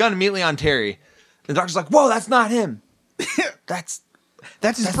pulls the gun immediately on Terry. And the doctor's like, whoa, that's not him. That's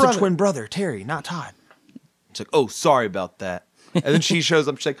That's his the brother. twin brother, Terry, not Todd. She's like, oh, sorry about that. And then she shows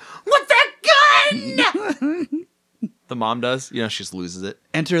up, she's like, what's that gun? The mom does. You know, she just loses it.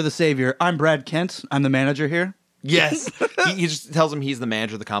 Enter the savior. I'm Brad Kent. I'm the manager here. Yes. he just tells him he's the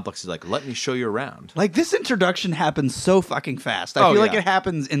manager of the complex. He's like, let me show you around. Like, this introduction happens so fucking fast. I Oh, feel like yeah. it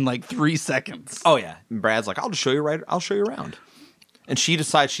happens in like 3 seconds. Oh, yeah. And Brad's like, I'll show you around. And she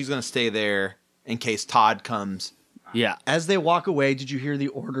decides she's going to stay there in case Todd comes. Yeah. As they walk away, did you hear the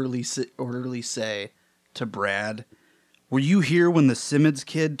orderly say to Brad, were you here when the Simmons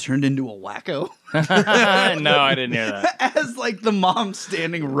kid turned into a wacko? No, I didn't hear that. As like the mom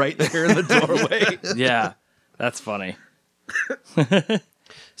standing right there in the doorway. Yeah. That's funny.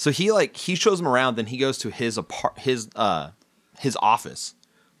 So he shows him around, then he goes to his office.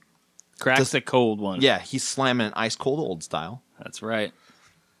 Cracks a cold one. Yeah, he's slamming an ice cold old style. That's right.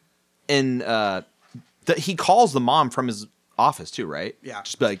 And he calls the mom from his office too, right? Yeah.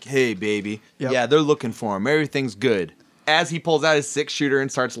 Just be like, hey, baby. Yep. Yeah, they're looking for him. Everything's good. As he pulls out his 6-shooter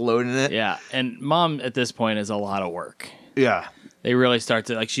and starts loading it. Yeah. And mom at this point is a lot of work. Yeah. They really start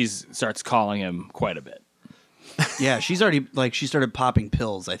to, like, she starts calling him quite a bit. Yeah, she's already like she started popping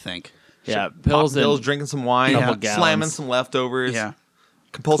pills, I think. Yeah. Pills, Pills and drinking some wine, Couple gallons. slamming some leftovers, Yeah.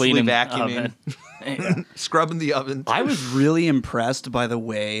 compulsively cleaning the vacuuming, oven. scrubbing the oven. I was really impressed by the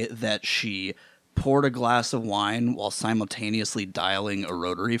way that she poured a glass of wine while simultaneously dialing a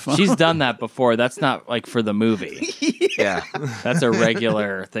rotary phone. She's done that before. That's not like for the movie. Yeah. That's a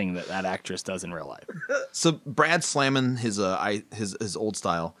regular thing that actress does in real life. So Brad's slamming his old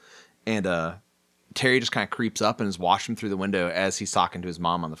style, and Terry just kind of creeps up and is watching through the window as he's talking to his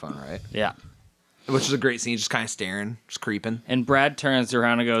mom on the phone, right? Yeah. Which is a great scene, just kind of staring, just creeping. And Brad turns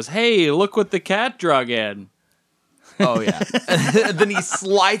around and goes, "Hey, look what the cat drug in." Oh, yeah. And then he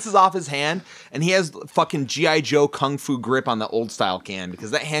slices off his hand, and he has fucking G.I. Joe Kung Fu grip on the old style can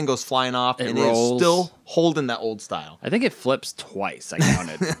because that hand goes flying off It and rolls. it's still holding that old style. I think it flips twice. I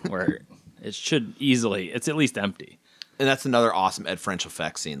counted where it should easily. It's at least empty. And that's another awesome Ed French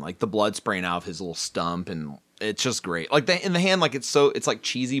effect scene. Like the blood spraying out of his little stump, and it's just great. Like in the hand, like it's like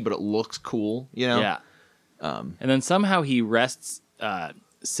cheesy, but it looks cool, you know? Yeah. And then somehow he rests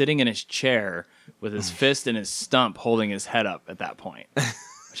sitting in his chair with his fist and his stump holding his head up at that point.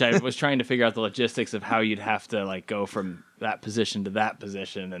 Which I was trying to figure out the logistics of how you'd have to like go from that position to that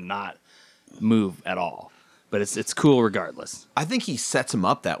position and not move at all. But it's cool regardless. I think he sets him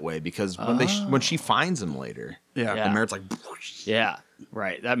up that way because when she finds him later, Yeah. Yeah. and Merritt's like, Yeah,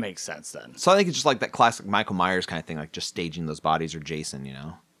 right. That makes sense then. so I think it's just like that classic Michael Myers kind of thing, like just staging those bodies, or Jason, you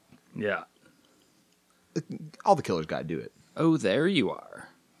know. Yeah. All the killers got to do it. Oh, there you are.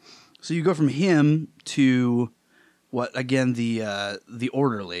 So you go from him to what again? The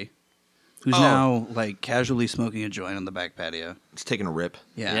orderly, who's now like casually smoking a joint on the back patio. It's taking a rip.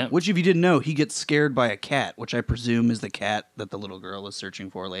 Yeah. Yep. Which, if you didn't know, he gets scared by a cat, which I presume is the cat that the little girl is searching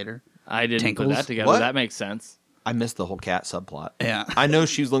for later. I didn't put Tinkles? that together. What? That makes sense. I missed the whole cat subplot. Yeah. I know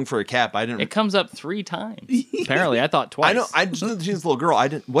she was looking for a cat, but I didn't. It comes up 3 times. Apparently, I thought twice. I know. I just know that she's a little girl. I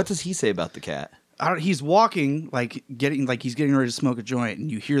didn't. What does he say about the cat? He's walking like he's getting ready to smoke a joint,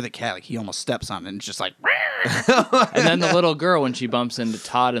 and you hear the cat like he almost steps on it, and it's just like And then the little girl, when she bumps into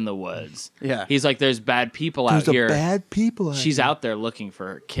Todd in the woods, Yeah. he's like, "There's bad people out here." people. She's out there looking for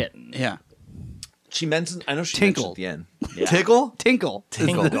her kitten. yeah. She mentions. I know she Tinkle. mentions at the end. Yeah. Tickle. Tinkle.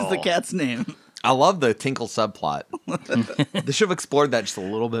 Tinkle. is the cat's name, I love the Tinkle subplot. They should have explored that just a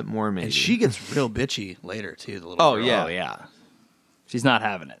little bit more, maybe. and she gets real bitchy later too. The little Oh, girl. yeah. Oh yeah. She's not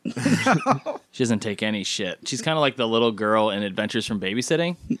having it. She doesn't take any shit. She's kind of like the little girl in Adventures from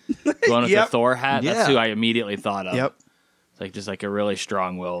Babysitting, the one with Yep. the Thor hat. Yeah. That's who I immediately thought of. Yep. It's like just like a really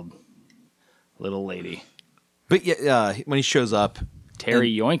strong-willed little lady. But yeah, when he shows up, Terry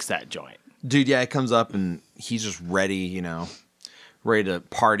yoinks that joint. dude, yeah, it comes up and he's just ready, you know, ready to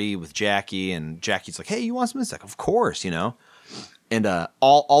party with Jackie. And Jackie's like, "Hey, you want some?" It's like, "Of course," you know. And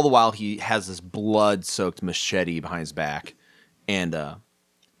all the while he has this blood-soaked machete behind his back, and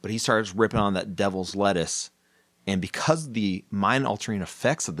but he starts ripping on that devil's lettuce, and because of the mind-altering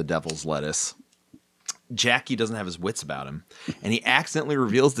effects of the devil's lettuce, Jackie doesn't have his wits about him, and he accidentally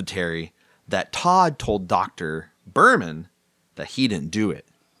reveals to Terry that Todd told Dr. Berman that he didn't do it.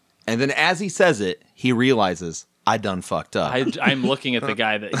 And then as he says it, he realizes, I done fucked up. I'm looking at the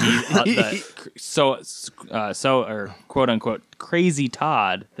guy that or quote unquote crazy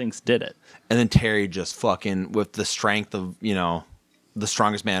Todd thinks did it. And then Terry just fucking, with the strength of, you know, the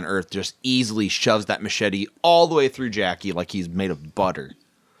strongest man on earth, just easily shoves that machete all the way through Jackie like he's made of butter.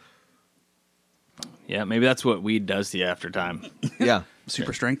 Yeah, maybe that's what weed does to you after time. Yeah.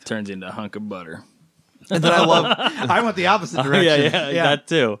 Super strength. Turns into a hunk of butter. And then I love, I went the opposite direction. That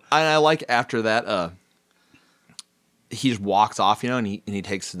too. and I like after that, he just walks off, you know, and he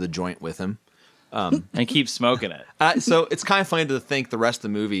takes the joint with him. And keep smoking it. So it's kind of funny to think the rest of the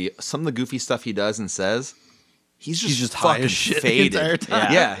movie, some of the goofy stuff he does and says, he's just high fucking as shit the faded. entire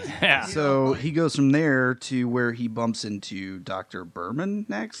time. Yeah. Yeah. So he goes from there to where he bumps into Dr. Berman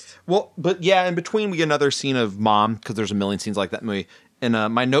next. Well, but yeah, in between we get another scene of Mom, because there's a million scenes like that in the movie. And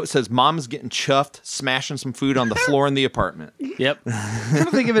my note says, Mom is getting chuffed, smashing some food on the floor in the apartment. Yep. Come to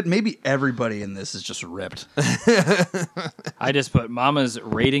think of it, maybe everybody in this is just ripped. I just put Mama's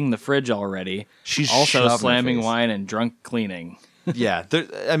raiding the fridge already. She's also shoving her slamming face. wine and drunk cleaning. Yeah.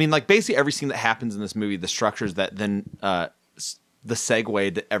 I mean, like, basically every scene that happens in this movie, the structures that then the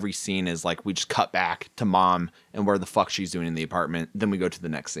segue to every scene is like we just cut back to Mom and where the fuck she's doing in the apartment. Then we go to the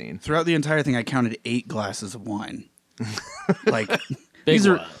next scene. Throughout the entire thing, I counted 8 glasses of wine. Like, Big these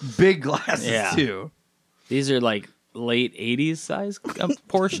are one. big glasses, Yeah. too. These are like late 80s size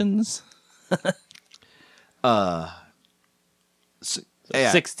portions. Yeah.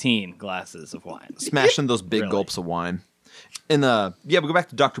 16 glasses of wine. Smashing those big Really? gulps of wine. And we go back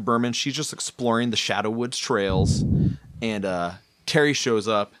to Dr. Berman. She's just exploring the Shadow Woods trails. And Terry shows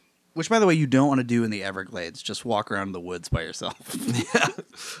up. Which, by the way, you don't want to do in the Everglades. Just walk around in the woods by yourself.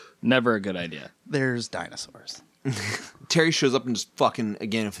 Never a good idea. There's dinosaurs. Terry shows up and just fucking,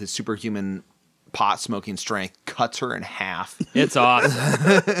 again, with his superhuman pot smoking strength, cuts her in half. It's awesome.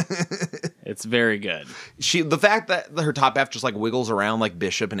 It's very good. The fact that her top half just like wiggles around like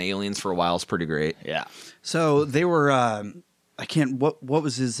Bishop and Aliens for a while is pretty great. Yeah. So they were. I can't. What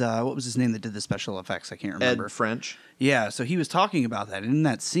was his name that did the special effects? I can't remember. Ed French. Yeah, so he was talking about that. And in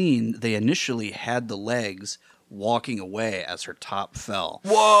that scene, they initially had the legs walking away as her top fell.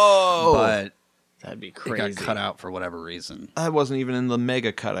 Whoa! But That'd be it crazy. got cut out for whatever reason. That wasn't even in the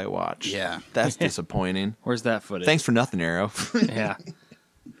mega cut I watched. Yeah. That's disappointing. Where's that footage? Thanks for nothing, Arrow. Yeah.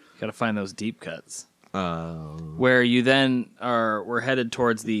 Gotta find those deep cuts. Where you then we're headed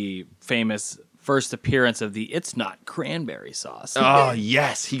towards the famous first appearance of the It's Not Cranberry Sauce. Oh,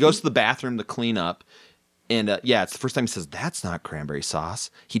 yes. He goes to the bathroom to clean up. And it's the first time he says, that's not cranberry sauce.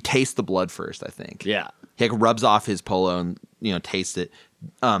 He tastes the blood first, I think. Yeah. He like rubs off his polo and, tastes it.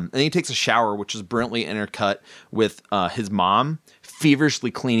 And he takes a shower, which is brilliantly intercut with his mom feverishly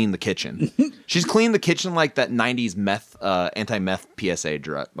cleaning the kitchen. She's cleaning the kitchen like that 90s meth, anti-meth PSA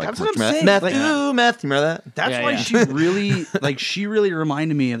drug. Like, That's what I'm meth, saying. meth, Like- ooh, meth. You remember that? That's Yeah, why yeah. she really she really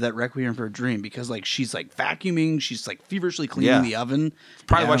reminded me of that Requiem for a Dream, because like she's like vacuuming, she's like feverishly cleaning Yeah. the oven.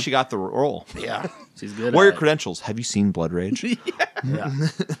 Probably you why know? she got the role. Yeah. She's good. What are your at it. credentials? Have you seen Blood Rage? Yeah.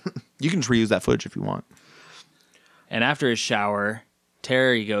 You can just reuse that footage if you want. And after his shower,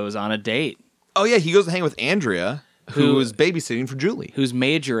 Terry goes on a date. Oh, yeah. He goes to hang with Andrea, who Who- is babysitting for Julie. Who's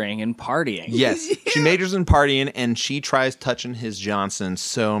majoring in partying? Yes. She majors in partying, and she tries touching his Johnson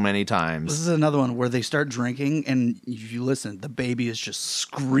so many This times. is another one where they start drinking, and if you listen, the baby is just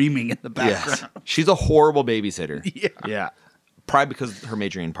screaming in the background. Yes. She's a horrible babysitter. Yeah. Probably because of her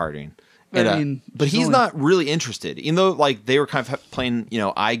majoring in partying. I And, mean, but she's he's only- not really interested. Even though like they were kind of playing,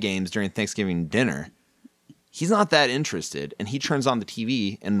 eye games during Thanksgiving dinner. He's not that interested, and he turns on the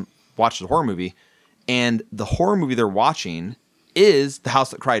TV and watches a horror movie. And the horror movie they're watching is The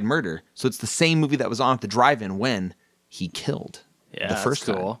House That Cried Murder. So it's the same movie that was on at the drive-in when he killed Yeah. the first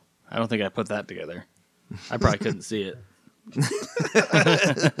that's time. cool. I don't think I put that together. I probably couldn't see it.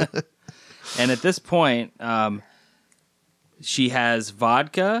 And at this point, she has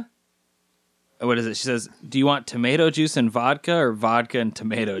vodka. What is it? She says, "Do you want tomato juice and vodka, or vodka and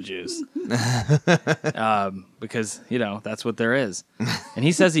tomato juice?" Because that's what there is. And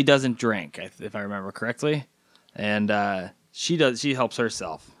he says he doesn't drink, if I remember correctly. And she does. She helps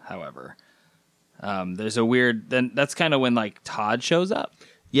herself. However, there's a weird. Then that's kind of when like Todd shows up.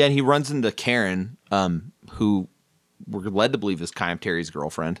 Yeah, and he runs into Karen, who we're led to believe is kind of Terry's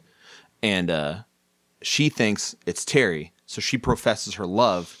girlfriend. And she thinks it's Terry, so she professes her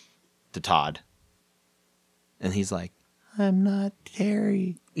love to Todd. And he's like, I'm not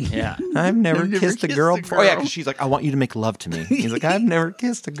Terry. Yeah. I've never never kissed a kissed girl a before. Oh, yeah, girl. because she's like, I want you to make love to me. He's like, I've never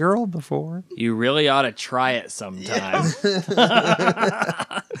kissed a girl before. You really ought to try it sometime.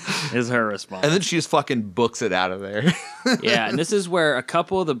 Is her response. And then she just fucking books it out of there. Yeah, and this is where a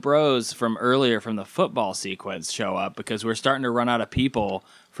couple of the bros from earlier from the football sequence show up, because we're starting to run out of people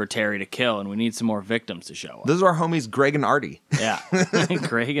for Terry to kill, and we need some more victims to show up. Those are our homies, Greg and Artie. Yeah.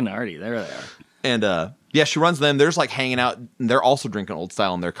 Greg and Artie, there they are. And yeah, she runs them. They're just like hanging out. And they're also drinking Old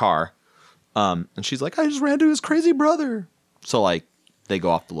Style in their car. And she's like, I just ran to his crazy brother. So like they go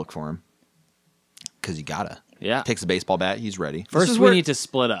off to look for him. Because you gotta. Yeah. Takes a baseball bat. He's ready. First, is we where- need to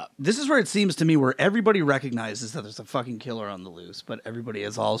split up. This is where it seems to me where everybody recognizes that there's a fucking killer on the loose, but everybody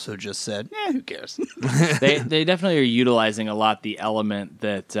has also just said, who cares? They definitely are utilizing a lot the element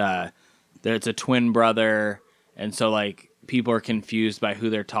that it's a twin brother, and so like people are confused by who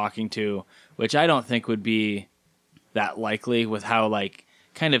they're talking to, which I don't think would be that likely with how like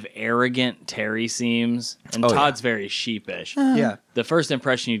kind of arrogant Terry seems, and Oh, yeah. Todd's very sheepish. Yeah. The first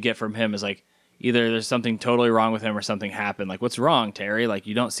impression you get from him is like either there's something totally wrong with him or something happened. Like, what's wrong, Terry? Like,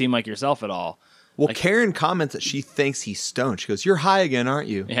 you don't seem like yourself at all. Well, Karen comments that she thinks he's stoned. She goes, you're high again, aren't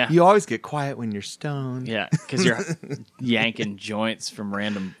you? Yeah. You always get quiet when you're stoned. Yeah, because you're yanking joints from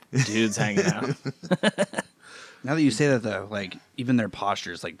random dudes hanging out. Now that you say that, though, like even their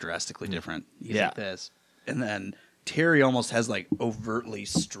posture is like drastically different. He's Yeah. like this, and then Terry almost has like overtly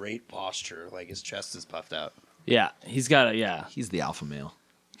straight posture, like his chest is puffed out. Yeah, he's got a He's the alpha male.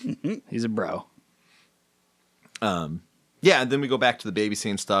 he's a bro. Yeah, and then we go back to the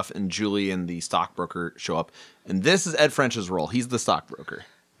babysitting stuff, and Julie and the stockbroker show up. And this is Ed French's role. He's the stockbroker.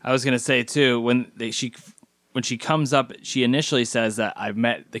 I was gonna say too when she comes up, she initially says that I've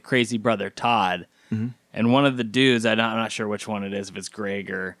met the crazy brother Todd, and one of the dudes I'm not sure which one it is, if it's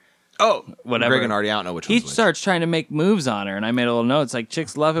Greg or Oh, whatever. Greg and Artie, I don't know which He one's which. starts trying to make moves on her, and I made a little note. It's like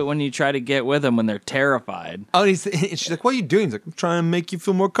chicks love it when you try to get with them when they're terrified. Oh, and she's like, what are you doing? He's like, I'm trying to make you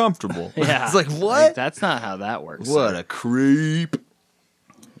feel more comfortable. Yeah, It's like, what? that's not how that works. What sir. a creep.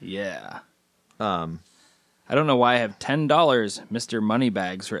 Yeah. I don't know why I have $10 Mr.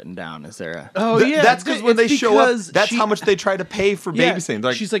 Moneybags written down. Is there a Oh That's because when they show up, that's how much they try to pay for Yeah, babysitting.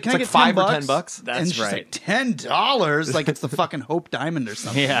 They're like, she's like, "Can it's I like get 5 or 10 $10. That's and she's right. like $10, like it's the fucking Hope Diamond or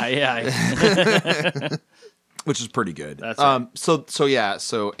something. Yeah. Which is pretty good. That's right.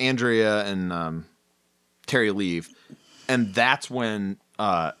 So Andrea and Terry leave, and that's when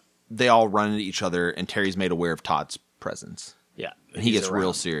they all run into each other, and Terry's made aware of Todd's presence, Yeah. and he He's gets around.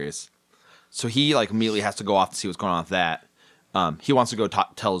 real serious. So he like immediately has to go off to see what's going on with that. He wants to go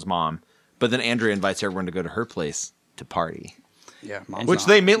tell his mom, but then Andrea invites everyone to go to her place to party, Yeah, which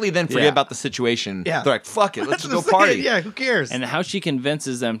they immediately then forget Yeah. about the situation. Yeah. They're like, "Fuck it, let's just go party." Yeah, who cares? And how she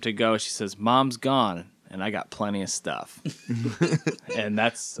convinces them to go, she says, "Mom's gone." and I got plenty of stuff. And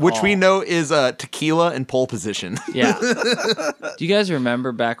that's Which we all. know is tequila in pole position. Yeah. Do you guys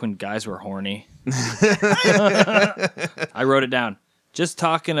remember back when guys were horny? I wrote it down. Just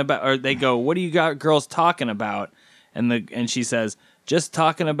talking about, or they go, "What do you got girls talking about?" And she says, "Just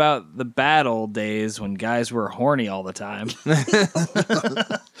talking about the bad old days when guys were horny all the time."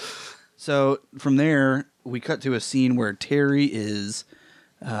 So from there, we cut to a scene where Terry is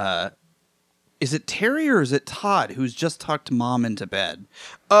it Terry or is it Todd who's just talked to mom into bed?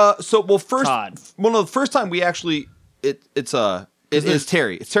 The first time we actually, it is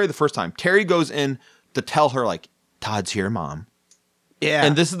Terry. It's Terry the first time. Terry goes in to tell her, like, Todd's here, Mom. Yeah.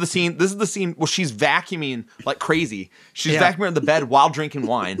 And this is the scene where she's vacuuming like crazy. She's vacuuming on the bed while drinking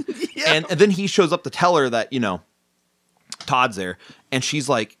wine. And then he shows up to tell her that, Todd's there. And she's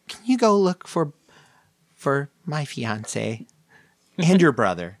like, can you go look for my fiance and your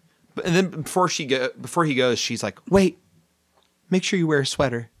brother? And then before he goes, she's like, wait, make sure you wear a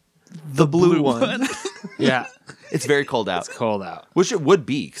sweater. The blue one. Yeah. It's very cold out. It's cold out. Which it would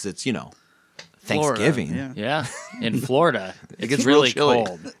be because it's, Thanksgiving. Florida, Yeah. In Florida, it gets real really chilly.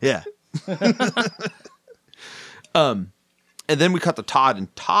 cold. Yeah. And then we cut to Todd,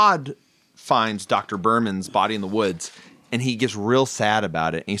 and Todd finds Dr. Berman's body in the woods, and he gets real sad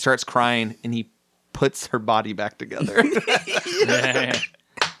about it, and he starts crying, and he puts her body back together.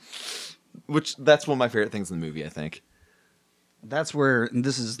 Which, that's one of my favorite things in the movie, I think. That's where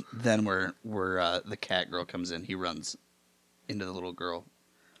this is then where the cat girl comes in. He runs into the little girl,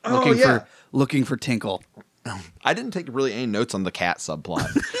 looking for Tinkle. I didn't take really any notes on the cat subplot,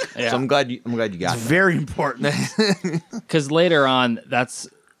 Yeah. so I'm glad you got that. Very important. Because later on, that's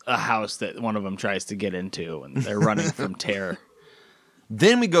a house that one of them tries to get into, and they're running from terror.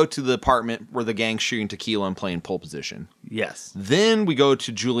 Then we go to the apartment where the gang's shooting tequila and playing pole position. Yes. Then we go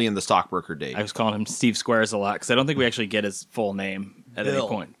to Julian, the stockbroker date. I was calling him Steve Squares a lot because I don't think we actually get his full name at any Bill.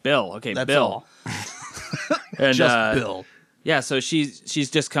 point. Bill. Okay, That's Bill. all. And, Just Bill. Yeah, so she's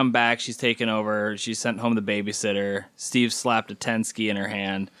just come back. She's taken over. She sent home the babysitter. Steve slapped a 10-ski in her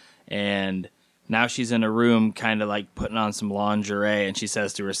hand, and now she's in a room kind of like putting on some lingerie, and she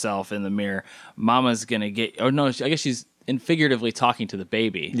says to herself in the mirror, Mama's going to get... Oh, no, I guess she's figuratively talking to the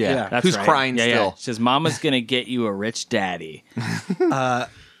baby. Yeah. That's Who's right. crying Yeah. still. She says, Mama's going to get you a rich daddy. I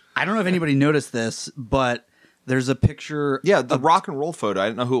don't know if anybody noticed this, but there's a picture. Yeah, the rock and roll photo. I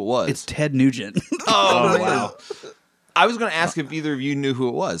didn't know who it was. It's Ted Nugent. oh, wow. I was going to ask if either of you knew who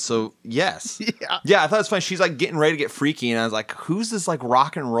it was. So, yes. Yeah. Yeah, I thought it was funny. She's like getting ready to get freaky. And I was like, who's this like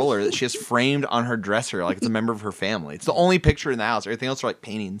rock and roller that she has framed on her dresser? Like it's a member of her family. It's the only picture in the house. Everything else are like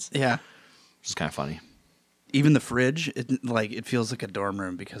paintings. Yeah. Which is kind of funny. Even the fridge, it feels like a dorm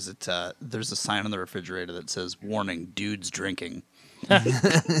room because it there's a sign on the refrigerator that says "Warning: Dudes drinking."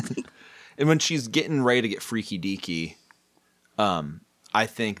 And when she's getting ready to get freaky deaky, I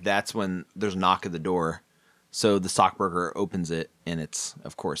think that's when there's a knock at the door. So the stockbroker opens it, and it's,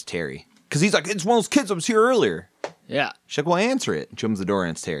 of course, Terry. Because he's like, it's one of those kids that was here earlier. Yeah. She's like, well, answer it. And she opens the door,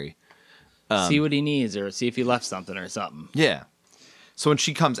 and it's Terry. See what he needs or see if he left something or something. Yeah. So when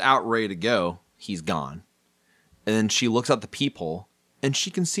she comes out ready to go, he's gone. And then she looks out the peephole, and she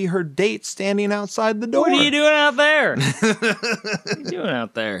can see her date standing outside the door. What are you doing out there? What are you doing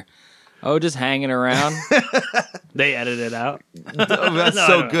out there? Oh, just hanging around. They edited it out. Oh, that's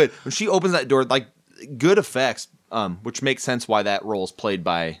so good. When she opens that door, like, good effects, which makes sense why that role is played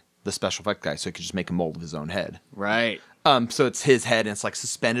by the special effect guy, so he could just make a mold of his own head. Right. So it's his head, and it's like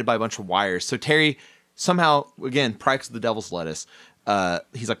suspended by a bunch of wires. So Terry somehow, again, price the devil's lettuce.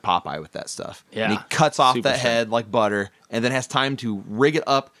 He's like Popeye with that stuff. Yeah. And he cuts off Super that sharp. head like butter, and then has time to rig it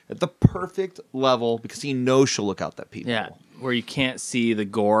up at the perfect level because he knows she'll look out that peephole. Yeah. Where you can't see the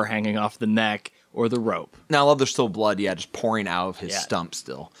gore hanging off the neck or the rope. Now I love there's still blood, just pouring out of his Yeah. stump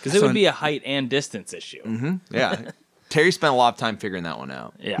still. Because it would be a height and distance issue. Yeah. Terry spent a lot of time figuring that one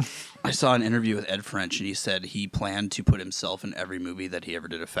out. Yeah. I saw an interview with Ed French, and he said he planned to put himself in every movie that he ever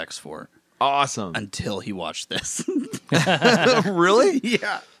did effects for Awesome. until he watched this. Really?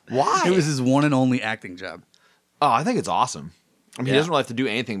 Yeah. Why? It was his one and only acting job. Oh, I think it's awesome. I mean, he Yeah. doesn't really have to do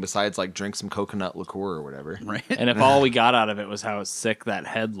anything besides like drink some coconut liqueur or whatever. Right. And if all we got out of it was how sick that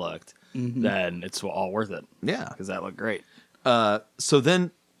head looked, then it's all worth it. Yeah. Because that looked great. So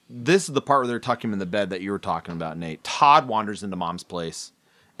then this is the part where they're tucking him in the bed that you were talking about, Nate. Todd wanders into Mom's place,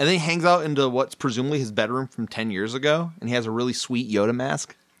 and then he hangs out into what's presumably his bedroom from 10 years ago, and he has a really sweet Yoda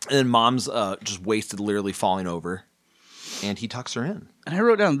mask. And then Mom's just wasted, literally falling over, and he tucks her in. And I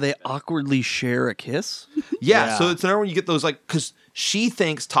wrote down they awkwardly share a kiss. Yeah, Yeah. so it's another when you get those, like, because she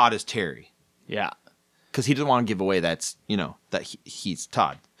thinks Todd is Terry, Yeah. because he doesn't want to give away that he's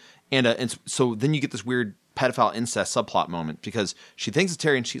Todd. And so then you get this weird pedophile incest subplot moment because she thinks it's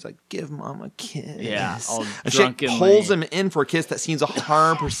Terry and she's like, give mom a kiss. Yeah, all and she drunkenly. pulls him in for a kiss that seems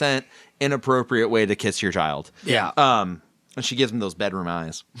 100% inappropriate way to kiss your child. Yeah. And she gives him those bedroom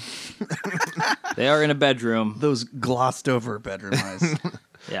eyes. They are in a bedroom. Those glossed over bedroom eyes.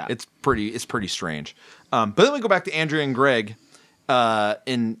 Yeah. It's pretty strange. But then we go back to Andrea and Greg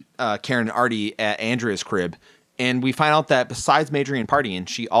and Karen and Artie at Andrea's crib. And we find out that besides majoring in partying,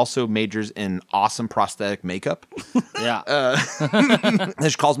 she also majors in awesome prosthetic makeup. Yeah.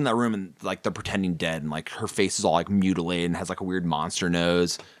 And she calls them in that room and like they're pretending dead and like her face is all like mutilated and has like a weird monster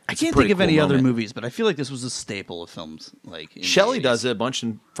nose. I It's a can't pretty think of cool any other moment. movies, but I feel like this was a staple of films. Like in the Shelley 80s. does it a bunch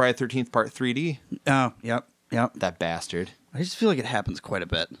in Friday the 13th Part 3D. Oh, yep. That bastard. I just feel like it happens quite a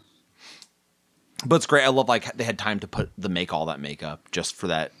bit. But it's great. I love like they had time to make all that makeup just for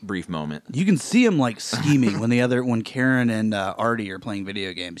that brief moment. You can see him like scheming when Karen and Artie are playing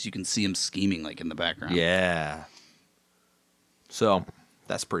video games. You can see him scheming like in the background. Yeah. So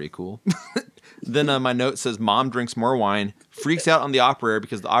that's pretty cool. Then my note says mom drinks more wine, freaks out on the operator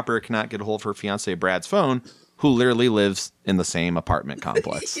because the operator cannot get a hold of her fiance Brad's phone, who literally lives in the same apartment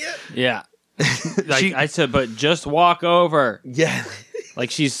complex. Yeah. Like I said, but just walk over. Yeah.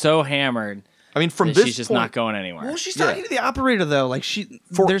 Like she's so hammered. I mean, from that this she's just point, not going anywhere. Well, she's talking to the operator though. Like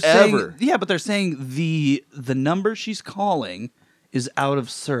Forever. they're saying, yeah, but they're saying the number she's calling is out of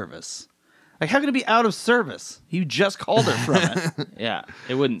service. Like, how could it be out of service? You just called her from it. Yeah,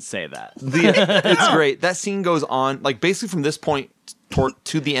 it wouldn't say that. It's great. That scene goes on, like, basically from this point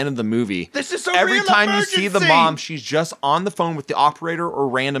to the end of the movie. This is a Every real time you see the emergency! mom, she's just on the phone with the operator or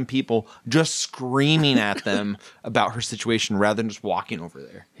random people, just screaming at them about her situation rather than just walking over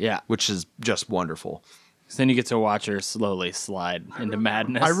there. Yeah. Which is just wonderful. So then you get to watch her slowly slide into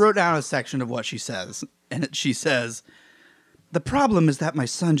madness. I wrote down a section of what she says, and she says, "The problem is that my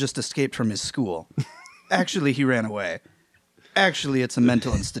son just escaped from his school. Actually, he ran away. Actually, it's a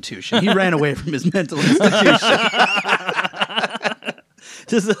mental institution. He ran away from his mental institution."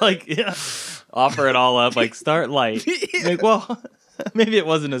 Just like, yeah, offer it all up. Like, start light. Like, well, maybe it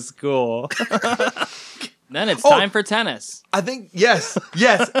wasn't a school. Then it's time for tennis. I think, yes.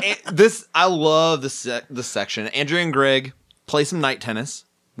 I love this section. Andrea and Greg play some night tennis,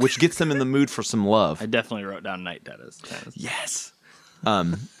 which gets them in the mood for some love. I definitely wrote down night tennis. Yes.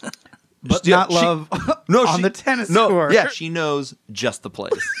 But Yeah, not she- love on the tennis court. Yeah, she knows just the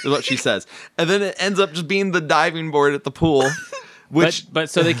place, is what she says. And then it ends up just being the diving board at the pool, which... But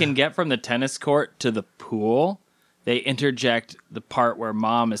so they can get from the tennis court to the pool, they interject the part where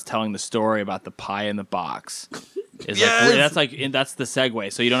mom is telling the story about the pie in the box. Yes! That's the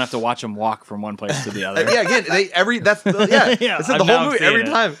segue, so you don't have to watch them walk from one place to the other. yeah, again, it's in I'm the now whole movie seeing every it.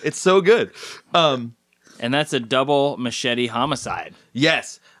 time. It's so good. And that's a double machete homicide.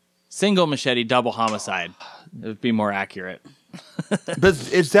 Yes. Single machete, double homicide. It would be more accurate. But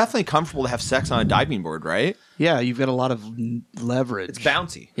it's definitely comfortable to have sex on a diving board, right? Yeah, you've got a lot of leverage. It's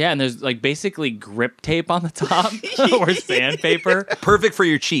bouncy. Yeah, and there's like basically grip tape on the top or sandpaper. Perfect for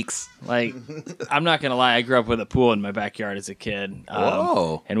your cheeks. Like, I'm not gonna lie, I grew up with a pool in my backyard as a kid.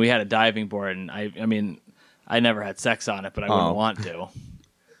 Whoa. And we had a diving board, and I mean, I never had sex on it, but I wouldn't want to.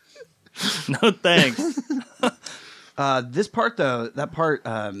 No thanks. This part, though, that part,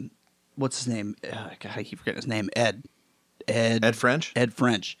 what's his name? God, I keep forgetting his name. Ed French? Ed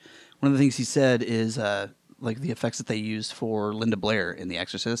French. One of the things he said is like the effects that they used for Linda Blair in The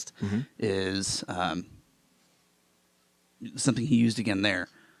Exorcist is something he used again there.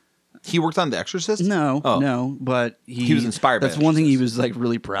 He worked on The Exorcist? No, but he was inspired by That's one thing he Exorcist. was like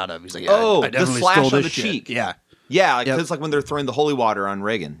really proud of. He's like, Oh, I the definitely slash stole on this the shit. cheek. Yeah, Yeah, like, Yep. it's like when they're throwing the holy water on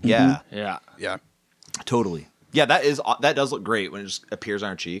Reagan. Yeah, Yeah. yeah. totally. Yeah, that does look great when it just appears on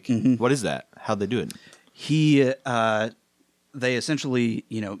our cheek. What is that? How'd they do it? He they essentially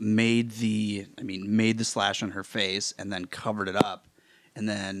made the slash on her face and then covered it up, and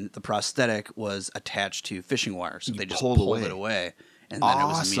then the prosthetic was attached to fishing wire, so they just pulled pulled away. it away, and then it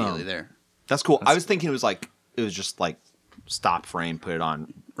was Awesome. immediately there. That's cool. I was thinking it was just like stop frame, put it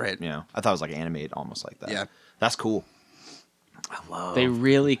on. Right. I thought it was like animated almost like that. Yeah. That's cool. They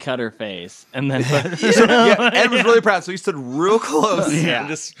really cut her face. And then Yeah, Ed was really proud, so he stood real close. Yeah. And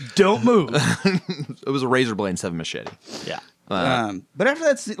just Don't move. it was a razor blade instead of a machete. yeah. But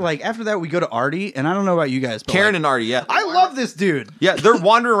after that, we go to Artie, and I don't know about you guys, but Karen and Artie, yeah. I love this dude. Yeah, they're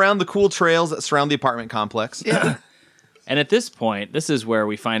wandering around the cool trails that surround the apartment complex. Yeah. And at this point, this is where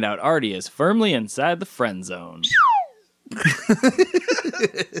we find out Artie is firmly inside the friend zone.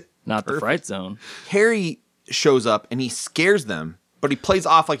 Not the fright zone. Harry shows up and he scares them, but he plays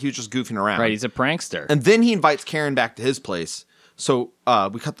off like he was just goofing around. Right, he's a prankster. And then he invites Karen back to his place, So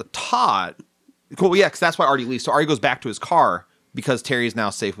we cut the Todd. Cool, yeah, because that's why Artie leaves. So Artie goes back to his car because Terry is now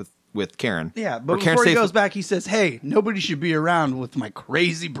safe with Karen. Yeah, Or but Karen's before he safe goes with- back, he says, "Hey, nobody should be around with my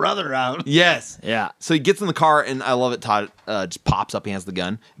crazy brother out." Yes. Yeah. So he gets in the car, and I love it. Todd just pops up. He has the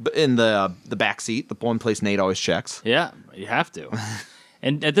gun, but in the back seat, the one place Nate always checks. Yeah, you have to.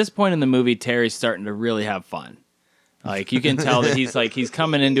 And at this point in the movie, Terry's starting to really have fun. Like, you can tell that he's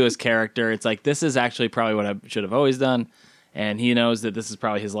coming into his character. It's like, this is actually probably what I should have always done. And he knows that this is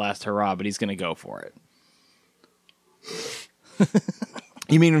probably his last hurrah, but he's going to go for it.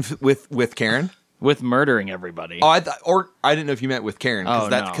 You mean with Karen? With murdering everybody. Oh, I didn't know if you meant with Karen Oh,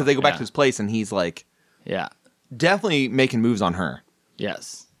 no, because they go back yeah. to his place, and he's like Yeah. definitely making moves on her.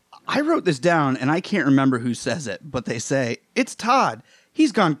 Yes. I wrote this down, and I can't remember who says it, but they say, "It's Todd.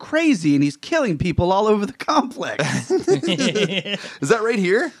 He's gone crazy, and he's killing people all over the complex." Is that right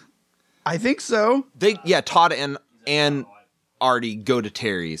here? I think so. Todd and Artie go to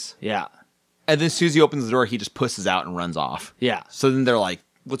Terry's, Yeah. and then as soon as he opens the door, he just pusses out and runs off. Yeah. So then they're like,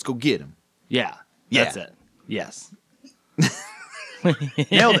 "Let's go get him." Yeah. Yeah. That's it. Yes.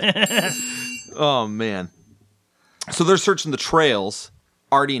 Nailed it. Oh man! So they're searching the trails,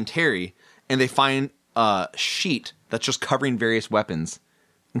 Artie and Terry, and they find a sheet that's just covering various weapons,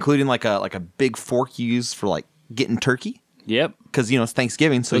 including like a big fork you use for like getting turkey, Yep. because it's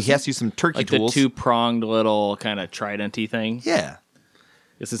Thanksgiving, so he has to use some turkey Like tools. the two-pronged little kind of trident-y thing. Yeah.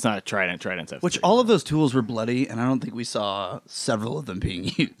 This is not a trident. Trident's Which all of those tools were bloody, and I don't think we saw several of them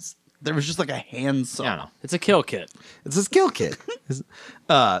being used. There was just like a handsaw. I don't know. It's a kill kit. It's a skill kit.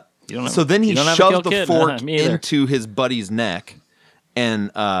 You don't have- So then he you don't have a shoves kill the kit? fork Me either. into his buddy's neck, and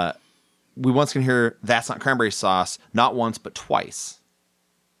we once can hear "That's not cranberry sauce" not once but twice.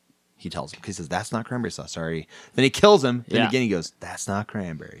 He tells him, he says, "That's not cranberry sauce." Sorry. Then he kills him. Then Yeah. again he goes, "That's not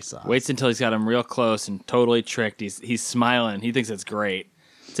cranberry sauce." Waits until he's got him real close and totally tricked. He's smiling. He thinks it's great.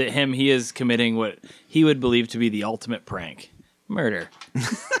 To him, he is committing what he would believe to be the ultimate prank: murder.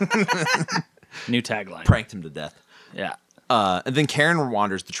 New tagline. pranked him to death. Yeah. And then Karen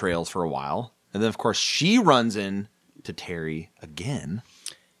wanders the trails for a while, and then of course she runs in to Terry again.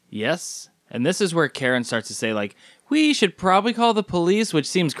 Yes. And this is where Karen starts to say, like, we should probably call the police, which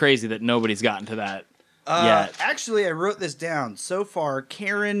seems crazy that nobody's gotten to that yet. Actually, I wrote this down. So far,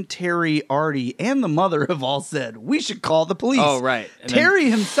 Karen, Terry, Artie, and the mother have all said, "We should call the police." Oh, right. And then- Terry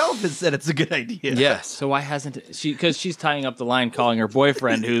himself has said it's a good idea. Yes. So why hasn't she? Because she's tying up the line, calling her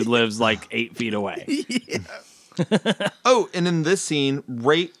boyfriend who lives like 8 feet away. Oh, and in this scene,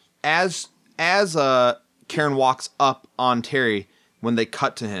 right as Karen walks up on Terry, when they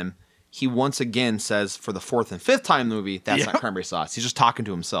cut to him, he once again says for the fourth and fifth time in the movie, "That's not cranberry sauce." He's just talking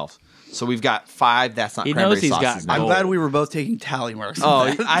to himself. So we've got 5 "That's not He cranberry knows he's sauces got now. I'm gold. glad we were both taking tally marks. Oh,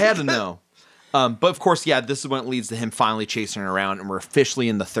 on that. I had to know. But of course, yeah, this is when it leads to him finally chasing her around, and we're officially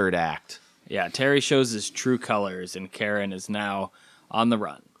in the third act. Yeah, Terry shows his true colors, and Karen is now on the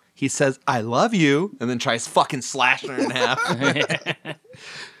run. He says, "I love you," and then tries fucking slashing her in half.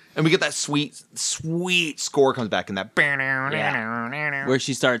 And we get that sweet, sweet score comes back in that. Where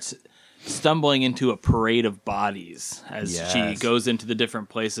she starts stumbling into a parade of bodies as she Yes. goes into the different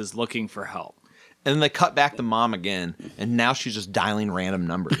places looking for help. And then they cut back to mom again, and now she's just dialing random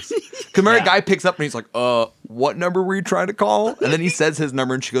numbers. Because remember, Yeah. a guy picks up and he's like, what number were you trying to call?" And then he says his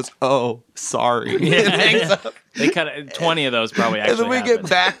number, and she goes, "Oh, sorry." And hangs up. They cut 20 of those probably And actually then we happened. get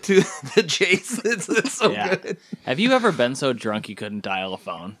back to the chase. It's so Yeah. good. Have you ever been so drunk you couldn't dial a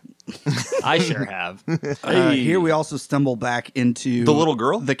phone? I sure have. Here we also stumble back into The little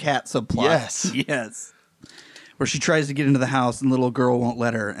girl? the cat subplot. Yes. Yes. Where she tries to get into the house and the little girl won't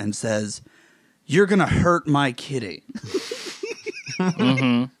let her and says, "You're going to hurt my kitty."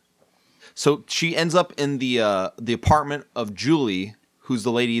 So she ends up in the apartment of Julie, who's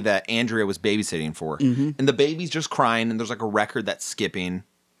the lady that Andrea was babysitting for. And the baby's just crying, and there's like a record that's skipping.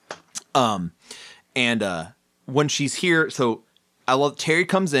 And when she's here, so I love Terry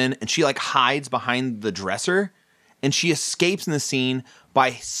comes in and she like hides behind the dresser, and she escapes in the scene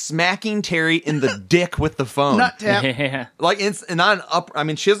by smacking Terry in the dick with the phone. Nut tap. Yeah. Like it's and not an up. I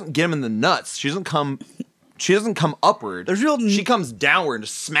mean, she doesn't get him in the nuts. She doesn't come upward. There's real- She comes downward and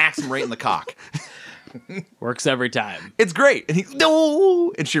just smacks him right in the cock. Works every time. It's great. And he's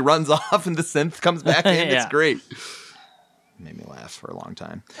no, and she runs off, and the synth comes back in. It's Yeah. great. Made me laugh for a long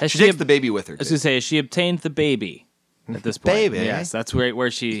time. Has She she takes ob- the baby with her. I was too. going to say, she obtained the baby at this point. Baby? Yes, that's where I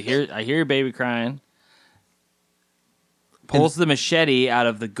hear your baby crying. Pulls the machete out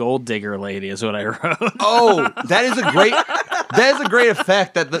of the gold digger lady is what I wrote. Oh, that is a great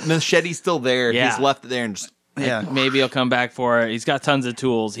effect that the machete's still there. Yeah. He's left it there and just Yeah. Maybe he'll come back for it. He's got tons of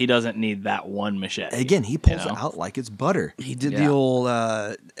tools. He doesn't need that one machete. Again, he pulls know? it out like it's butter. He did Yeah. the old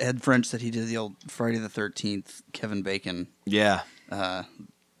Ed French said he did the old Friday the 13th Kevin Bacon Yeah.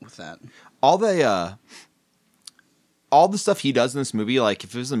 with that. All the stuff he does in this movie, like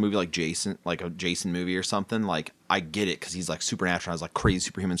if it was a movie like Jason, like a Jason movie or something, like I get it because he's like supernatural, has like crazy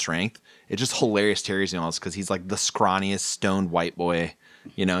superhuman strength. It's just hilarious Terry's doing all this because he's like the scrawniest stoned white boy,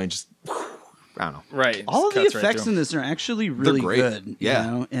 you know, and just I don't know. Right. All of the Cuts right effects through in him. this are actually really great. good. Yeah.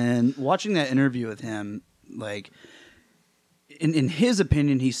 You know? And watching that interview with him, like in his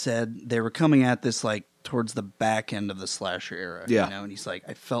opinion, he said they were coming at this like towards the back end of the slasher era. Yeah. You know, and he's like,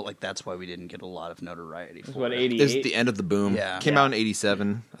 I felt like that's why we didn't get a lot of notoriety. For What, it. 88? It's the end of the boom. Yeah. Came Yeah. out in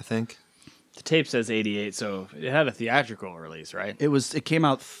 87, I think. The tape says 88, so it had a theatrical release, right? It came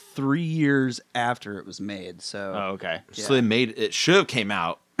out 3 years after it was made. So Oh, okay. So they made it should have came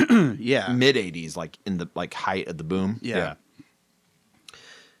out yeah. mid 80s, like in the like height of the boom. Yeah.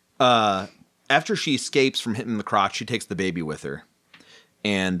 After she escapes from hitting the crotch, she takes the baby with her.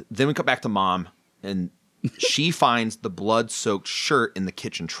 And then we cut back to mom, and she finds the blood-soaked shirt in the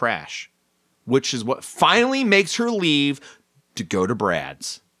kitchen trash, which is what finally makes her leave to go to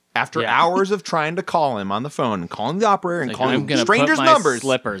Brad's. After Yeah. hours of trying to call him on the phone and calling the operator and Like, calling I'm gonna strangers' put my numbers,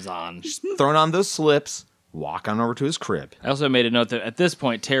 slippers on. throwing on those slips, walk on over to his crib. I also made a note that at this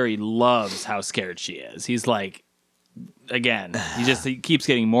point Terry loves how scared she is. He's like, again, he keeps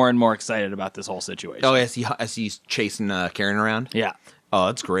getting more and more excited about this whole situation. Oh, as he's chasing Karen around. Yeah. Oh,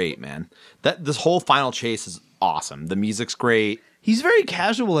 that's great, man. This whole final chase is awesome. The music's great. He's very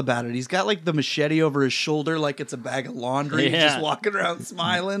casual about it. He's got like the machete over his shoulder like it's a bag of laundry. He's Yeah. just walking around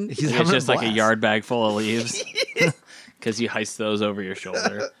smiling. He's It's having just like a blast. yard bag full of leaves because you heist those over your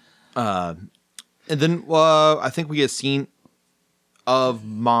shoulder. And then I think we get a scene of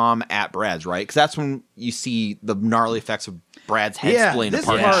mom at Brad's, right? Because that's when you see the gnarly effects of Brad's head splitting this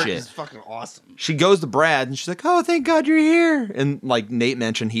apart part and shit. is fucking awesome. She goes to Brad and she's like, "Oh, thank God you're here!" And like Nate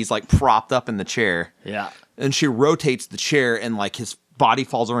mentioned, he's like propped up in the chair, Yeah. and she rotates the chair, and like his body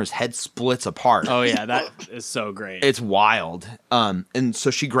falls over, his head splits apart. Oh yeah, that is so great. It's wild. And so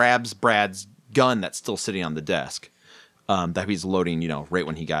she grabs Brad's gun that's still sitting on the desk, that he's loading, you know, right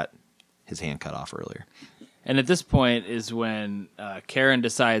when he got his hand cut off earlier. And at this point is when Karen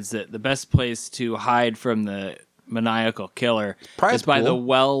decides that the best place to hide from the maniacal killer Probably is the by pool. the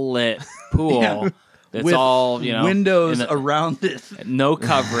well-lit pool. Yeah. That's With all, you know, windows in the- around it. no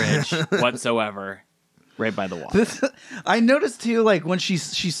coverage whatsoever, right by the wall. I noticed too, like when she's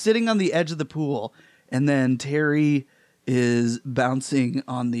sitting on the edge of the pool, and then Terry is bouncing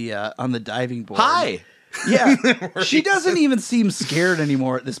on the diving board. Hi. Yeah, she doesn't even seem scared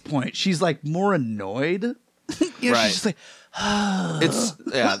anymore at this point. She's like more annoyed. You know, Right. She's just like,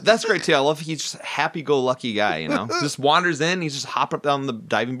 That's great too. I love he's just a happy-go-lucky guy, you know. Just wanders in, he's just hopping up down the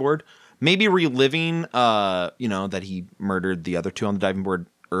diving board, maybe reliving, you know, that he murdered the other two on the diving board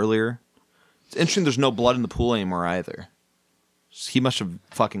earlier. It's interesting. There's no blood in the pool anymore either. He must have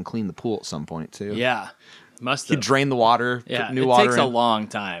fucking cleaned the pool at some point too. Yeah, must He have. drained the water, Yeah, put new it water takes in. a long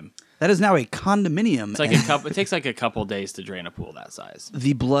time. that is now a condominium. It's like a couple. It takes like a couple days to drain a pool that size.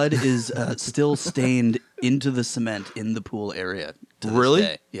 The blood is still stained into the cement in the pool area. To this Really?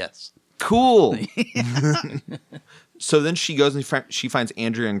 day. Yes. Cool. So then she goes and she finds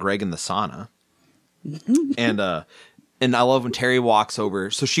Andrea and Greg in the sauna. And I love when Terry walks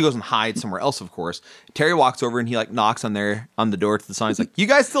over. So she goes and hides somewhere else, of course. Terry walks over and he like knocks on the door to the sauna. He's like, "You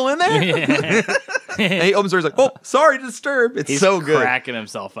guys still in there?" And he opens the door. He's like, "Oh, sorry to disturb." It's He's so good. cracking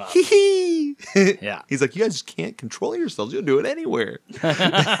himself up. Yeah. He's like, "You guys can't control yourselves. You'll do it anywhere."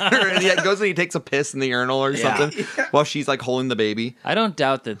 And he goes and he takes a piss in the urinal or Yeah. something while she's like holding the baby. I don't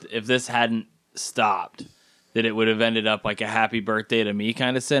doubt that if this hadn't stopped, that it would have ended up like a happy birthday to me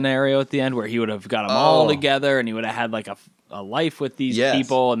kind of scenario at the end, where he would have got them all Oh. together and he would have had like a life with these Yes.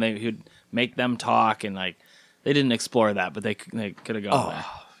 people, and he would make them talk, and like they didn't explore that, but they could have gone there.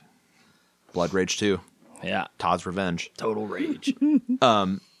 Blood Rage 2. Yeah, Todd's Revenge. total rage.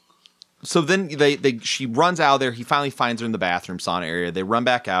 So then she runs out of there. He finally finds her in the bathroom sauna area. They run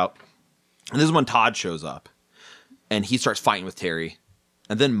back out. And this is when Todd shows up. And he starts fighting with Terry.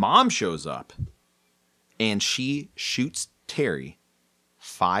 And then Mom shows up. And she shoots Terry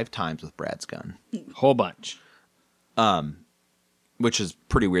 5 times with Brad's gun, Whole bunch. which is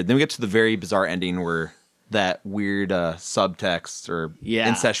pretty weird. Then we get to the very bizarre ending where that weird subtext or Yeah.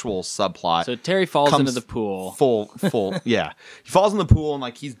 incestual subplot. So Terry falls comes into the pool. Full, yeah. He falls in the pool and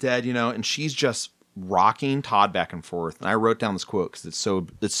like he's dead, you know, and she's just rocking Todd back and forth. And I wrote down this quote because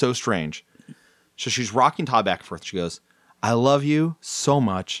it's so strange. So she's rocking Todd back and forth. She goes, "I love you so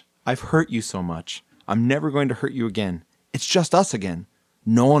much. I've hurt you so much. I'm never going to hurt you again. It's just us again.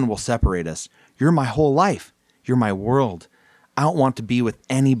 No one will separate us. You're my whole life. You're my world. I don't want to be with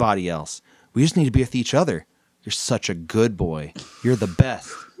anybody else. We just need to be with each other. You're such a good boy. You're the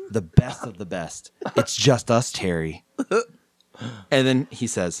best of the best. It's just us, Terry. And then he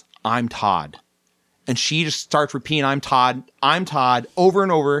says, I'm Todd. And she just starts repeating, I'm Todd, over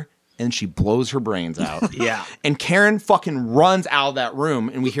and over. And she blows her brains out. Yeah. And Karen fucking runs out of that room,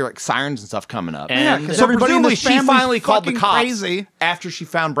 and we hear like sirens and stuff coming up. And- because so everybody in presumably this she family's finally called the fucking cops crazy. after she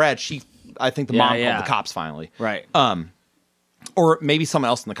found Brad. I think the Yeah, mom yeah. called the cops finally. Right. Or maybe someone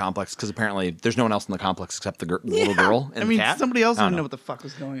else in the complex, because apparently there's no one else in the complex except the little girl and I mean, the cat. somebody else I don't didn't know what the fuck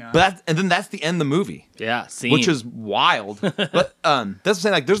was going on. But and then that's the end of the movie, yeah. Scene. which is wild. But that's what I'm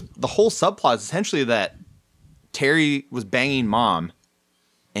saying. Like, there's the whole subplot is essentially that Terry was banging mom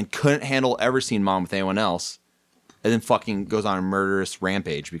and couldn't handle ever seeing mom with anyone else, and then fucking goes on a murderous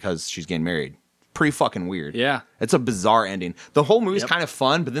rampage because she's getting married. Pretty fucking weird. Yeah. It's a bizarre ending. The whole movie's Yep. kind of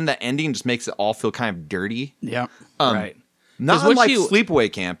fun, but then the ending just makes it all feel kind of dirty. yeah. right. Not 'Cause what unlike you-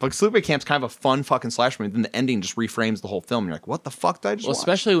 Sleepaway Camp. Like, Sleepaway Camp's kind of a fun fucking slasher movie. Then the ending just reframes the whole film. You're like, what the fuck did I just Well, watch?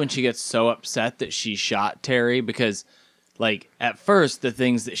 especially when she gets so upset that she shot Terry, because, like, at first the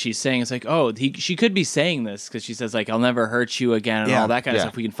things that she's saying is like, oh, she could be saying this because she says like, I'll never hurt you again and Yeah. all that kind of Yeah.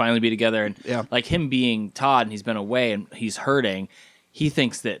 stuff. We can finally be together, and Yeah. like him being Todd and he's been away and he's hurting. He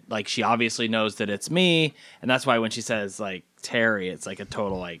thinks that like she obviously knows that it's me, and that's why when she says like Terry, it's like a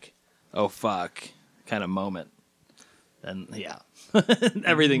total like, oh fuck kind of moment. And yeah,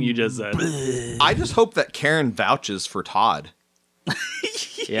 everything you just said. I just hope that Karen vouches for Todd.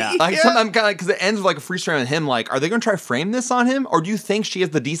 Yeah. Like, sometimes kind of, because it ends with like a freeze frame on him. Like, are they going to try to frame this on him, or do you think she has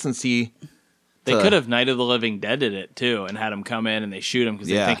the decency? They could have Night of the Living Deaded it too, and had him come in and they shoot him because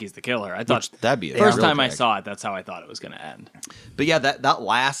Yeah. they think he's the killer. I thought That'd be a first real time I drag. saw it, that's how I thought it was going to end. But yeah, that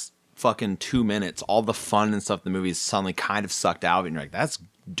last fucking 2 minutes, all the fun and stuff in the movie is suddenly kind of sucked out, and you're like, that's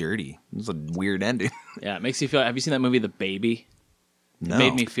dirty. This is a weird ending. Yeah, it makes you feel. Have you seen that movie, The Baby? No. It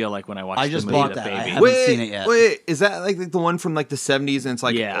made me feel like when I watched I just the movie, bought The that. I Baby. haven't seen it yet. Wait, is that like the one from like the 70s? And it's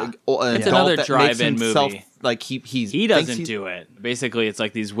like Yeah. an It's adult another that drive-in makes himself, movie. Like he He doesn't do it. Basically, it's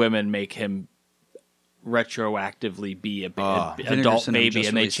like these women make him retroactively be a Vinegar adult Syndrome baby, just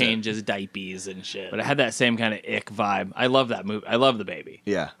and they released it. change his diapers and shit. But it had that same kind of ick vibe. I love that movie. I love The Baby.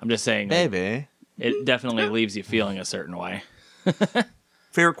 Yeah. I'm just saying, like, Baby. it definitely leaves you feeling a certain way.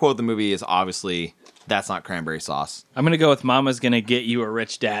 Favorite quote of the movie is obviously, "That's not cranberry sauce." I'm gonna go with "Mama's gonna get you a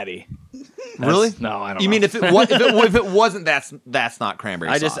rich daddy." Really? No, I don't. You know. mean if it wasn't, that's not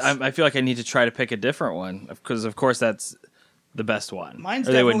cranberry I sauce. I feel like I need to try to pick a different one because, of course, that's the best one. Mine's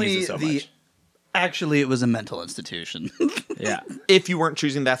Or they wouldn't definitely use it so the. much. Actually, it was a mental institution. Yeah. If you weren't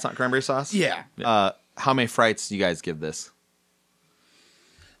choosing that's not cranberry sauce, yeah. How many frights do you guys give this?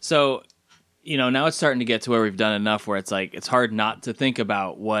 So, now it's starting to get to where we've done enough where it's like it's hard not to think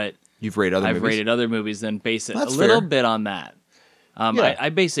about what You've rated other I've movies? rated other movies, then base it That's a little fair. bit on that. Yeah. I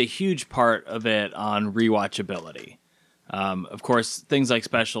base a huge part of it on rewatchability. Of course, things like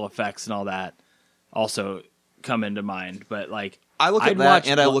special effects and all that also come into mind, but like I look at I'd that watch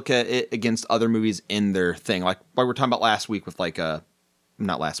and I look at it against other movies in their thing. Like we were talking about last week with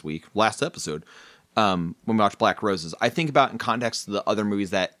last episode, when we watched Black Roses. I think about in context of the other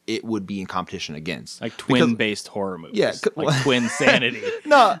movies that it would be in competition against. like Because- twin-based horror movies. Yeah, like Twin Sanity.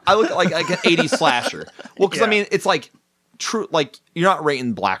 No, I look at like an 80s slasher. Well, because I Yeah. mean, it's like true. Like you're not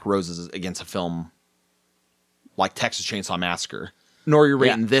rating Black Roses against a film like Texas Chainsaw Massacre, nor you're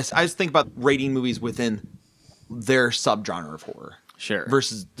rating Yeah. this. I just think about rating movies within their subgenre of horror. Sure.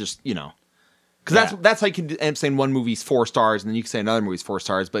 Versus just because that's how you can end up saying one movie's 4 stars and then you can say another movie's 4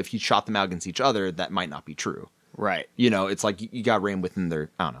 stars. But if you shot them out against each other, that might not be true. Right. It's like you got to rate them within their.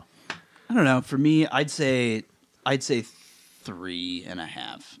 I don't know. I don't know. For me, I'd say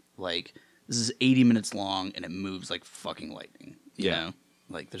 3.5. Like, this is 80 minutes long and it moves like fucking lightning. You know?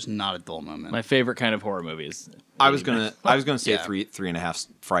 Like, there's not a dull moment. My favorite kind of horror movies. I was gonna say Yeah. 3.5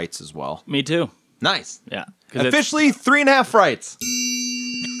 frights as well. Me too. Nice. Yeah. 'Cause Officially 3.5 frights.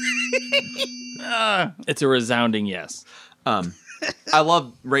 it's a resounding yes. I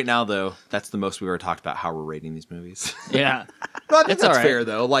love right now though. That's the most we've ever talked about how we're rating these movies. Yeah. But I think It's that's all right. fair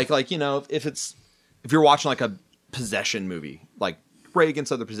though. Like if you're watching like a possession movie, like rate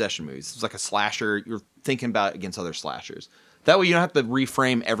against other possession movies. It's like a slasher. You're thinking about it against other slashers. That way you don't have to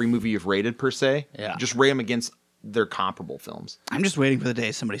reframe every movie you've rated per se. Yeah. Just rate them against their comparable films. I'm just waiting for the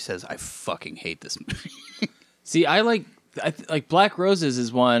day somebody says, I fucking hate this movie. See, I like Black Roses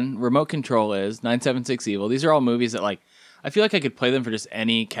is one. Remote Control is 976 Evil. These are all movies that like I feel like I could play them for just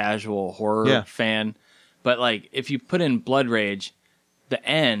any casual horror Yeah. fan. But like if you put in Blood Rage, the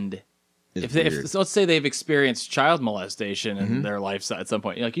end is if weird. so let's say they've experienced child molestation in their life at some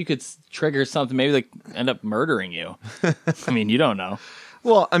point, like you could trigger something. Maybe they end up murdering you. I mean, you don't know.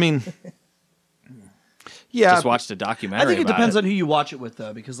 Well, I mean, yeah, Just watched a documentary. I think it about depends on who you watch it with,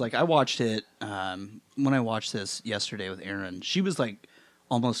 though, because like I watched it when I watched this yesterday with Erin. She was like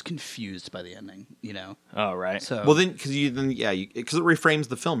almost confused by the ending, you know. Oh, right. So well, then because it reframes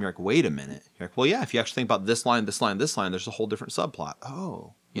the film. You're like, wait a minute. You're like, well, yeah. If you actually think about this line, this line, this line, there's a whole different subplot.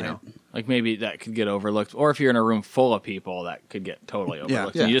 Oh, you know. Like maybe that could get overlooked, or if you're in a room full of people, that could get totally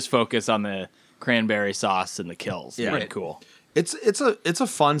overlooked. Yeah. And you just focus on the cranberry sauce and the kills. Yeah. Pretty Right. cool. It's a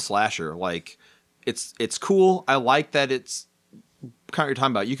fun slasher. Like it's cool. I like that it's kind of what you're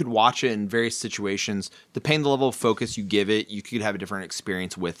talking about. You could watch it in various situations. Depending on the level of focus you give it, you could have a different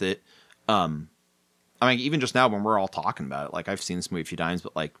experience with it. I mean, even just now when we're all talking about it, like I've seen this movie a few times,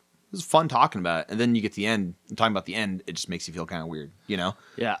 but like it was fun talking about it. And then you get the end, and talking about the end, it just makes you feel kind of weird, you know?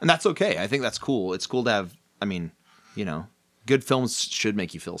 Yeah. And that's okay. I think that's cool. It's cool to have, I mean, you know, good films should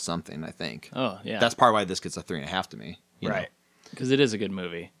make you feel something, I think. Oh, yeah. That's part of why this gets a 3.5 to me. you know? right. Because it is a good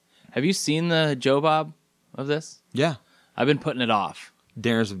movie. Have you seen the Joe Bob of this? Yeah. I've been putting it off.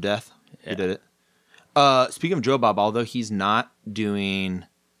 Dinners of Death. Yeah. He did it. Speaking of Joe Bob, although he's not doing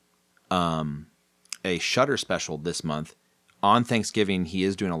a Shudder special this month, on Thanksgiving he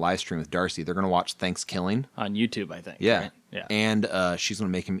is doing a live stream with Darcy. They're going to watch Thanksgiving. On YouTube, I think. Yeah. Right? Yeah. And she's going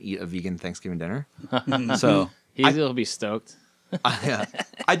to make him eat a vegan Thanksgiving dinner. So He'll be stoked. I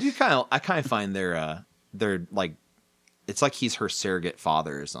kind of find they're like, it's like he's her surrogate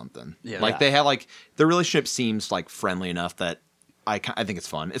father or something. Yeah. Like they have like their relationship seems like friendly enough that I think it's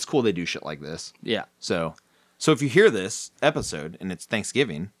fun. It's cool they do shit like this. Yeah. So if you hear this episode and it's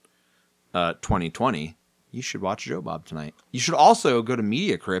Thanksgiving, 2020, you should watch Joe Bob tonight. You should also go to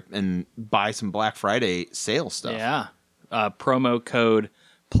Media Crypt and buy some Black Friday sale stuff. Yeah. Promo code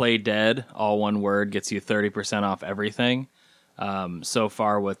PLAYDEAD, all one word, gets you 30% off everything. So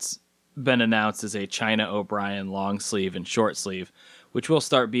far, what's been announced is a China O'Brien long sleeve and short sleeve, which will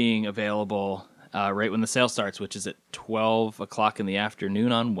start being available right when the sale starts, which is at 12 o'clock in the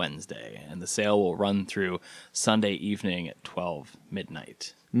afternoon on Wednesday. And the sale will run through Sunday evening at 12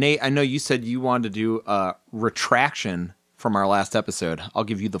 midnight. Nate, I know you said you wanted to do a retraction from our last episode. I'll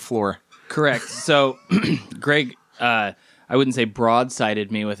give you the floor. Correct. So, Greg, I wouldn't say broadsided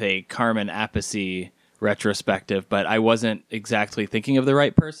me with a Carmen Appice retrospective, but I wasn't exactly thinking of the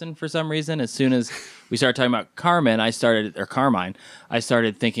right person for some reason. As soon as we started talking about Carmine, I started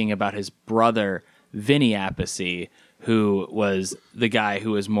thinking about his brother, Vinny Appice, who was the guy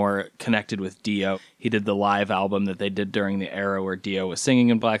who was more connected with Dio. He did the live album that they did during the era where Dio was singing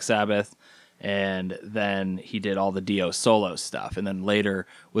in Black Sabbath. And then he did all the Dio solo stuff. And then later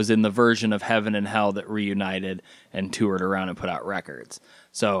was in the version of Heaven and Hell that reunited and toured around and put out records.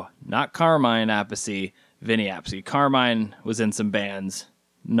 So not Carmine Appice, Vinny Appice. Carmine was in some bands.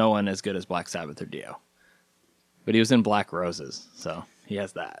 No one as good as Black Sabbath or Dio. But he was in Black Roses, so he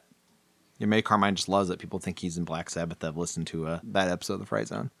has that. Yeah, maybe Carmine just loves it. People think he's in Black Sabbath that have listened to that episode of The Fright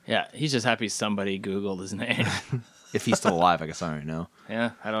Zone. Yeah, he's just happy somebody Googled his name. If he's still alive, I guess I don't know.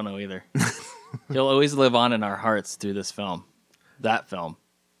 Yeah, I don't know either. He'll always live on in our hearts through this film. That film.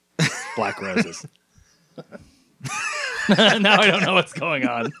 Black Roses. Now I don't know what's going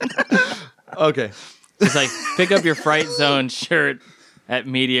on. Okay. It's like, pick up your Fright Zone shirt at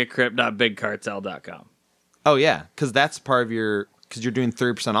MediaCrypt.BigCartel.com. Oh, yeah, because that's part of because you're doing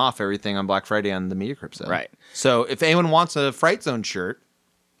 30% off everything on Black Friday on the Media Crypt sale. Right. So if anyone wants a Fright Zone shirt,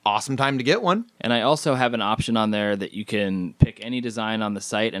 awesome time to get one. And I also have an option on there that you can pick any design on the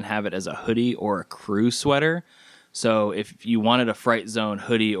site and have it as a hoodie or a crew sweater. So if you wanted a Fright Zone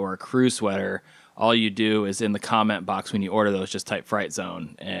hoodie or a crew sweater, all you do is in the comment box when you order those, just type Fright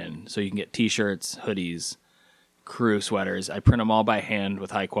Zone. And so you can get t-shirts, hoodies, crew sweaters. I print them all by hand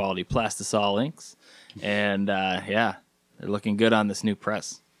with high quality plastisol inks. And yeah, they're looking good on this new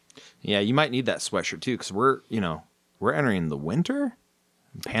press. Yeah, you might need that sweatshirt too, because we're entering the winter.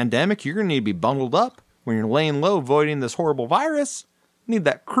 Pandemic, you're going to need to be bundled up when you're laying low, avoiding this horrible virus. You need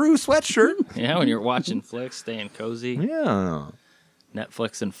that crew sweatshirt. Yeah, when you're watching flicks, staying cozy. Yeah.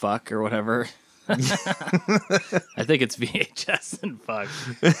 Netflix and fuck or whatever. I think it's VHS and fuck.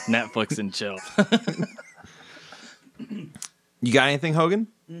 Netflix and chill. You got anything, Hogan?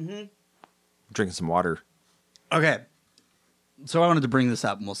 Mm-hmm. Drinking some water. Okay. So I wanted to bring this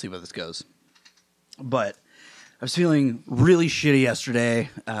up, and we'll see where this goes. But I was feeling really shitty yesterday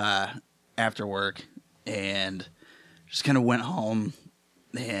after work, and just kind of went home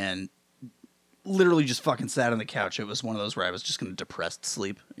and literally just fucking sat on the couch. It was one of those where I was just going to depressed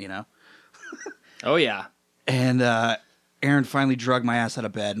sleep, you know? Oh, yeah. And Aaron finally drug my ass out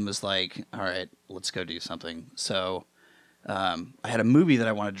of bed and was like, all right, let's go do something. So I had a movie that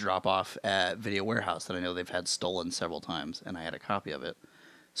I wanted to drop off at Video Warehouse that I know they've had stolen several times, and I had a copy of it.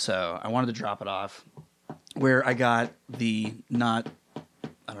 So I wanted to drop it off where I got the not,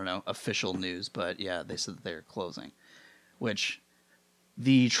 I don't know, official news, but yeah, they said that they're closing, which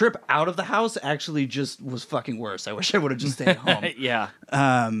the trip out of the house actually just was fucking worse. I wish I would have just stayed home. Yeah.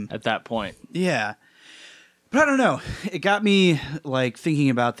 At that point. Yeah. But I don't know. It got me like thinking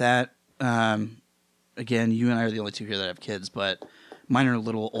about that. Again, you and I are the only two here that have kids, but mine are a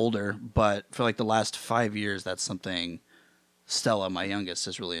little older. But for like the last 5 years, that's something Stella, my youngest,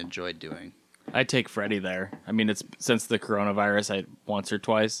 has really enjoyed doing. I take Freddie there. I mean, it's since the coronavirus, once or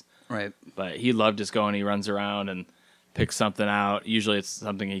twice. Right. But he loved just going. He runs around and picks something out. Usually it's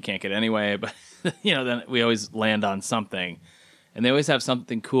something he can't get anyway. But, then we always land on something. And they always have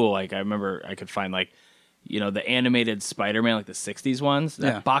something cool. Like, I remember I could find, like, the animated Spider-Man, like the 60s ones.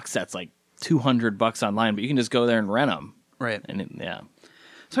 That box set's like $200 online, but you can just go there and rent them. Right. And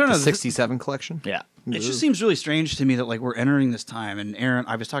So I don't know. The 67 collection? Yeah. It just seems really strange to me that like we're entering this time, and Aaron,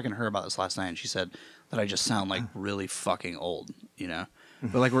 I was talking to her about this last night, and she said that I just sound like really fucking old,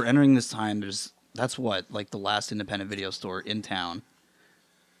 But like we're entering this time. That's what like the last independent video store in town.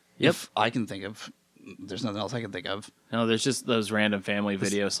 Yep. If I can think of. There's nothing else I can think of. No, there's just those random family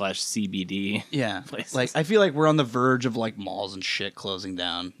video / CBD. Yeah, places. like I feel like we're on the verge of like malls and shit closing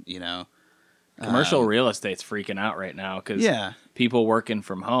down. Commercial real estate's freaking out right now because people working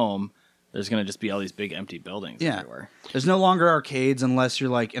from home. There's going to just be all these big empty buildings everywhere. There's no longer arcades unless you're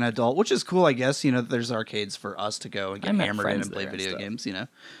like an adult, which is cool, I guess. There's arcades for us to go and get hammered in and play video games.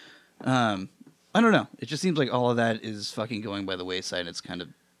 I don't know. It just seems like all of that is fucking going by the wayside. It's kind of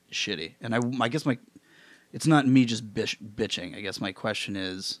shitty, and I guess it's not me just bitching. I guess my question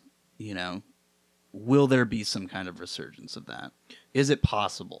is, will there be some kind of resurgence of that? Is it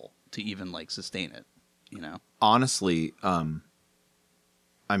possible to even like sustain it? Honestly,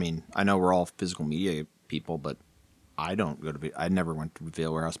 I mean, I know we're all physical media people, but I don't go to. I never went to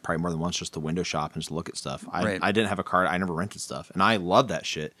Video Warehouse probably more than once just to window shop and just look at stuff. I didn't have a card. I never rented stuff, and I love that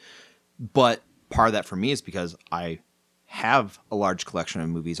shit. But part of that for me is because I have a large collection of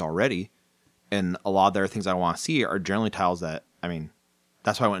movies already, and a lot of the other things I want to see are generally titles that, I mean,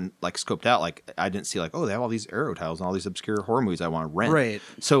 that's why I went and like scoped out. Like I didn't see like, oh, they have all these Arrow titles and all these obscure horror movies I want to rent. Right.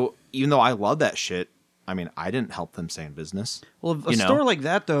 So even though I love that shit, I mean, I didn't help them stay in business. Well, a store like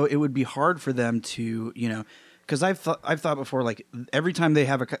that though, it would be hard for them to, because I've thought before, like every time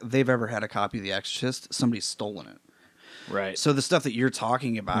they've ever had a copy of The Exorcist, somebody's stolen it. Right. So the stuff that you're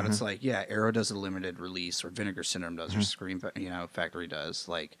talking about, it's like, yeah, Arrow does a limited release, or Vinegar Syndrome does, or Scream, Factory does.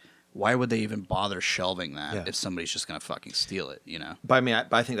 Like, why would they even bother shelving that if somebody's just gonna fucking steal it? But I mean,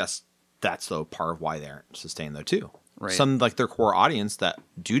 I think that's though part of why they aren't sustained though too. Right. Some like their core audience that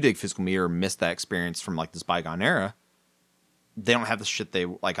do dig physical media or miss that experience from like this bygone era, they don't have the shit they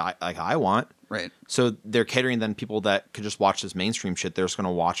like I want. Right. So they're catering then people that could just watch this mainstream shit they're just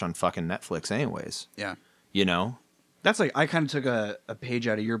gonna watch on fucking Netflix anyways. Yeah. That's like, I kind of took a page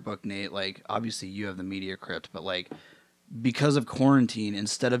out of your book, Nate. Like, obviously you have the Media Crypt, but like, because of quarantine,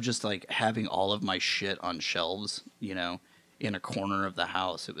 instead of just like having all of my shit on shelves, in a corner of the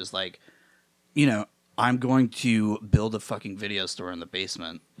house, it was like, I'm going to build a fucking video store in the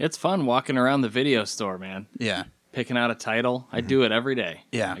basement. It's fun walking around the video store, man. Yeah. Picking out a title. I do it every day.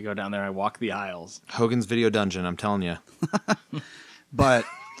 Yeah. I go down there, I walk the aisles. Hogan's Video Dungeon, I'm telling you. But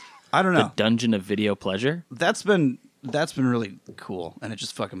I don't know. The Dungeon of Video Pleasure? That's been really cool, and it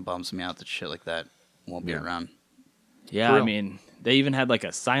just fucking bums me out that shit like that won't be around. Yeah, I mean, they even had like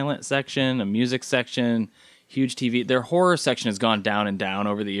a silent section, a music section, huge TV. Their horror section has gone down and down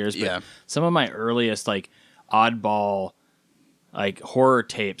over the years, but some of my earliest like oddball like horror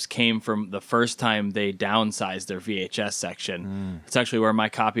tapes came from the first time they downsized their VHS section. It's actually where my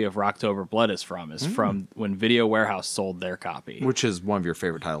copy of Rocktober Blood is from when Video Warehouse sold their copy. Which is one of your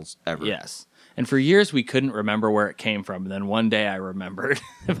favorite titles ever. Yes. And for years we couldn't remember where it came from. And then one day I remembered.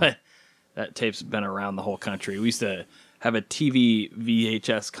 But that tape's been around the whole country. We used to have a TV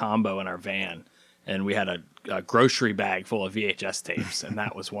VHS combo in our van, and we had a grocery bag full of VHS tapes, and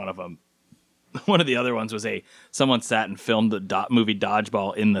that was one of them. One of the other ones was someone sat and filmed the movie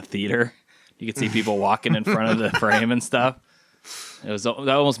Dodgeball in the theater. You could see people walking in front of the frame and stuff. That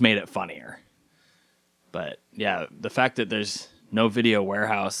almost made it funnier. But yeah, the fact that there's no Video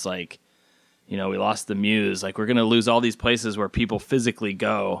Warehouse, like, we lost the Muse. Like, we're going to lose all these places where people physically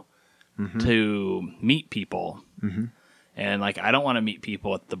go to meet people. And like, I don't want to meet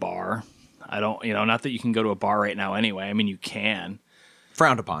people at the bar. I don't, not that you can go to a bar right now anyway. I mean, you can.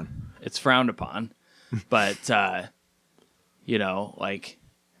 Frowned upon. It's frowned upon. But You know, like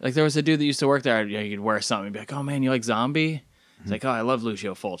there was a dude that used to work there. You know, you'd wear something and be like, "Oh man, you like Zombie?" It's like, "Oh, I love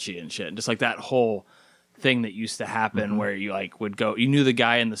Lucio Fulci and shit." And just like that whole thing that used to happen where you like would go, you knew the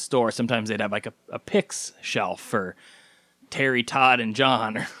guy in the store. Sometimes they'd have like a picks shelf for Terry, Todd, and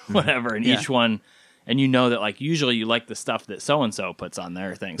John or whatever, and each one, and you know that like usually you like the stuff that so and so puts on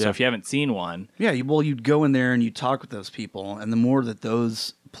their thing. So if you haven't seen one, well, you'd go in there and you talk with those people, and the more that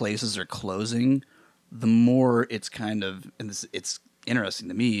those places are closing, the more it's kind of, and it's interesting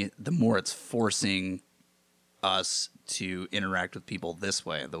to me, the more it's forcing us to interact with people this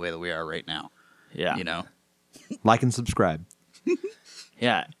way, the way that we are right now. yeah, You know, Like and subscribe.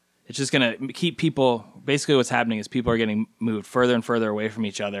 yeah, it's just gonna keep people. Basically, what's happening is people are getting moved further and further away from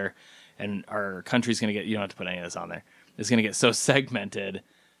each other, and our country's gonna get. You don't have to put any of this on there. It's gonna get so segmented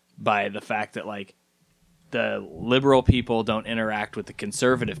by the fact that like the liberal people don't interact with the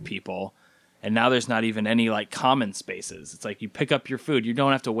conservative people. And now there's not even any like common spaces. It's like you pick up your food. You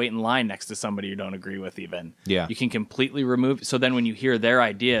don't have to wait in line next to somebody you don't agree with even. Yeah. You can completely remove. So then when you hear their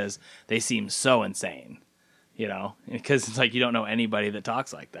ideas, they seem so insane, you know, because it's like you don't know anybody that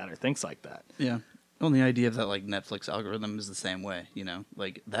talks like that or thinks like that. yeah. Well, the idea of that like Netflix algorithm is the same way. You know,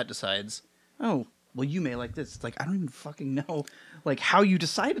 like that decides, oh, well, you may like this. It's like I don't even fucking know like how you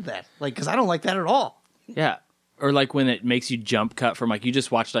decided that. Like, because I don't like that at all. Yeah. Or like when it makes you jump cut from like you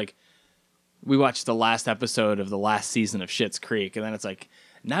just watched like we watched the last episode of the last season of Schitt's Creek, and then it's like,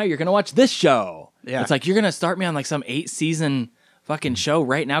 now you're gonna watch this show. Yeah. It's like you're gonna start me on like some 8-season fucking show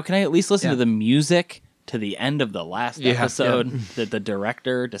right now. Can I at least listen to the music to the end of the last episode that the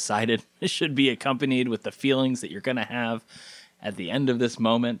director decided should be accompanied with the feelings that you're gonna have at the end of this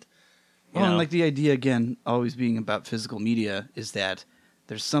moment? You Well, and know? like the idea again, always being about physical media, is that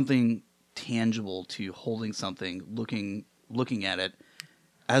there's something tangible to holding something, looking at it,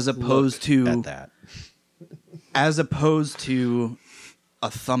 as opposed to a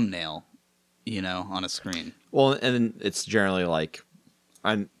thumbnail, you know, on a screen. Well, and it's generally like,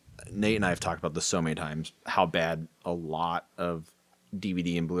 Nate and I have talked about this so many times, how bad a lot of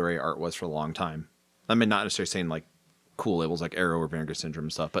DVD and Blu-ray art was for a long time. I mean, not necessarily saying like cool labels like Arrow or Vinegar Syndrome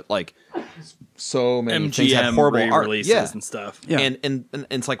and stuff, but like so many things had MGM horrible art releases and stuff. Yeah. And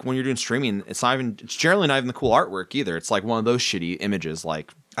it's like when you're doing streaming, it's generally not even the cool artwork either. It's like one of those shitty images,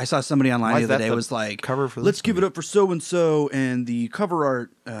 like. I saw somebody online Why the is other that day the was like, cover for this let's give it up for so-and-so, and the cover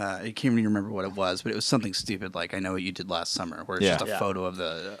art, I can't even remember what it was, but it was something stupid like I Know What You Did Last Summer, where it's Yeah. just a Yeah. photo of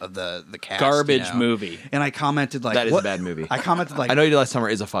the cast. Garbage you know? movie. And I commented like, That is what? a bad movie. I commented like, I Know You Did Last Summer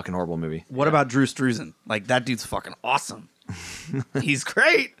is a fucking horrible movie. what about Drew Struzan? Like, that dude's fucking awesome. He's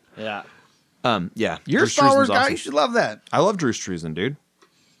great. Yeah. Yeah. You're Drew a Star Wars Struzan's guy. awesome. You should love that. I love Drew Struzan, dude.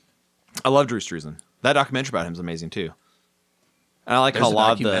 I love Drew Struzan. That documentary about him is amazing too. And I like how a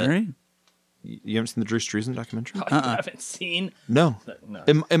lot of the. documentary. You haven't seen the Drew Struzan documentary? I haven't seen. No. No.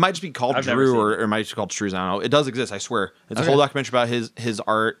 It might just be called I've never Drew, seen or it might just be called Struzan. I don't know. It does exist, I swear. It's a whole documentary about his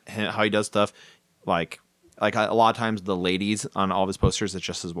art, how he does stuff. Like a lot of times the ladies on all of his posters, it's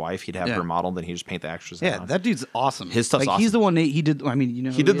just his wife. He'd have Yeah. her modeled, and he'd just paint the actresses. Yeah, on. that dude's awesome. His stuff's like, He's awesome. the one he did. I mean, you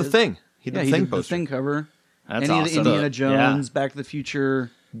know, He who did he the is? thing. He did Yeah, the he thing did the poster. thing cover. That's Any of awesome. the Indiana Jones, Yeah. Back to the Future,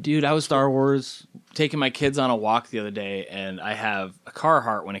 Dude, I was Star Wars. taking my kids on a walk the other day, and I have a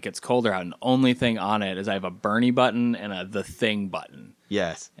Carhartt when it gets colder out, and the only thing on it is I have a Bernie button and a The Thing button.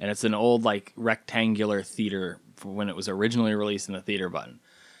 Yes. And it's an old, like, rectangular theater for when it was originally released in the theater button.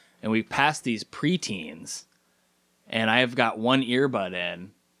 And we passed these preteens, and I have got one earbud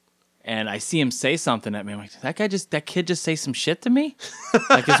in, and I see him say something at me. I'm like, that kid just say some shit to me?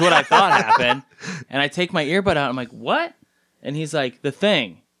 Like, is what I thought happened. And I take my earbud out. I'm like, what? And he's like, The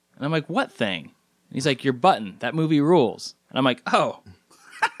Thing. And I'm like, what thing? And he's like, your button. That movie rules. And I'm like, oh,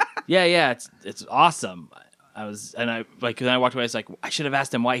 yeah, it's awesome. Then I walked away. I was like, I should have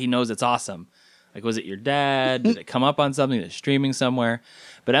asked him why he knows it's awesome. Like, was it your dad? Did it come up on something that's streaming somewhere?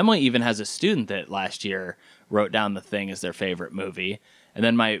 But Emily even has a student that last year wrote down The Thing as their favorite movie. And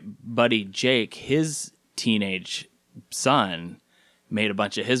then my buddy Jake, his teenage son, made a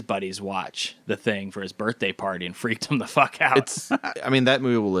bunch of his buddies watch The Thing for his birthday party and freaked him the fuck out. I mean, that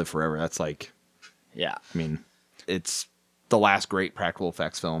movie will live forever. That's like, Yeah. I mean, it's the last great practical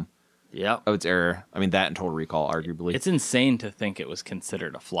effects film Yep. of its era. I mean, that and Total Recall, arguably. It's insane to think it was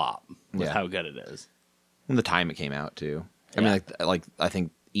considered a flop with Yeah. how good it is. And the time it came out, too. I Yeah. mean, like I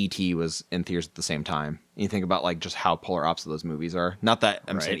think E.T. was in theaters at the same time. And you think about, like, just how polar opposite those movies are. Not that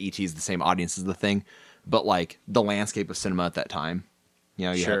I'm saying Right. E.T. is the same audience as The Thing, but, like, the landscape of cinema at that time. You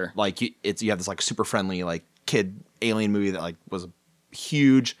know, you Sure. have, like, you have this, like, super friendly, like, kid alien movie that, like, was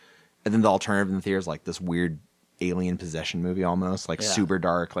huge. And then the alternative in the theaters, like, this weird alien possession movie almost, like, Yeah. super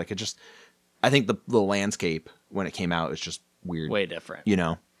dark. Like, it just... I think the landscape when it came out is just weird. Way different. You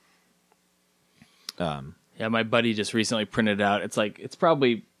know. Yeah, my buddy just recently printed out. It's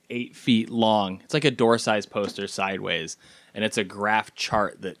probably 8 feet long. It's like a door-sized poster sideways, and it's a graph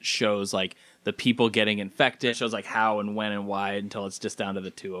chart that shows like the people getting infected. It shows like how and when and why until it's just down to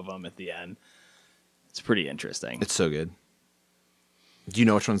the 2 of them at the end. It's pretty interesting. It's so good. Do you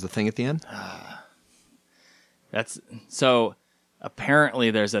know which one's the thing at the end? That's so.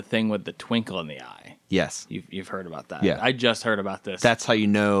 Apparently, there's a thing with the twinkle in the eye. Yes. You've heard about that. Yeah. I just heard about this. That's how you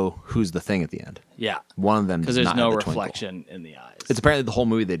know who's the thing at the end. Yeah. One of them Because does there's not no have the twinkle. reflection in the eyes. It's apparently the whole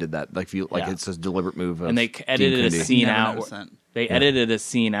movie they did that. Like, if you like, Yeah. it's a deliberate move. Of And they Dean edited a Cundey. scene Never out. noticed that. They edited a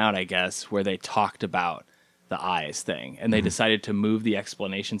scene out, I guess, where they talked about the eyes thing, and they decided to move the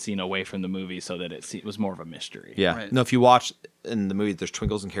explanation scene away from the movie so that it was more of a mystery. Yeah. Right. No, if you watch in the movie, there's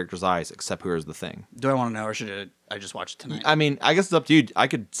twinkles in characters' eyes, except who is the thing. Do I want to know, or should I just watch it tonight? I mean, I guess it's up to you. I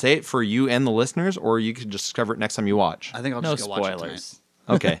could say it for you and the listeners, or you could just discover it next time you watch. I think I'll No just go watch it tonight. spoilers.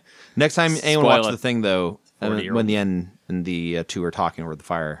 Okay. Next time anyone Spoil watches it. the thing, though, and 40-year-old. when the end and the 2 are talking over the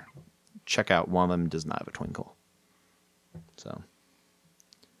fire, check out one of them does not have a twinkle. So,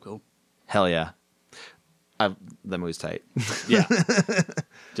 Cool. hell yeah. That movie's tight. Yeah.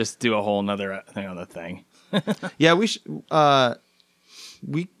 Just do a whole nother thing on the thing. Yeah, we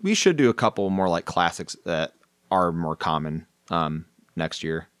should do a couple more like classics that are more common next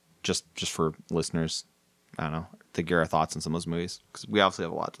year, just for listeners. I don't know, to get our thoughts on some of those movies, because we obviously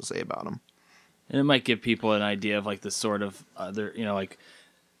have a lot to say about them. And it might give people an idea of like the sort of other, like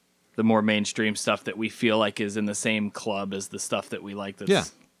the more mainstream stuff that we feel like is in the same club as the stuff that we like that's Yeah,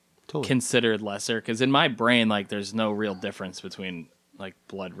 totally. considered lesser. Because in my brain, like there's no real difference between like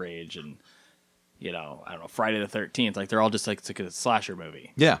Blood Rage and, I don't know, Friday the 13th. Like they're all just like it's like a slasher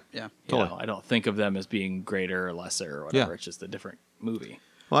movie. Yeah, Yeah. totally. I don't think of them as being greater or lesser or whatever. Yeah. It's just a different movie.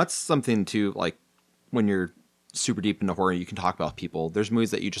 Well, that's something too. Like when you're super deep into horror, you can talk about people. There's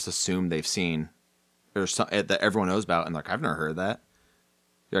movies that you just assume they've seen, or that everyone knows about, and like I've never heard of that.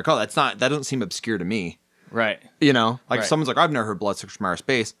 You're like, oh, that doesn't seem obscure to me. Right. Like if Right. someone's like, I've never heard Bloodsuckers from Outer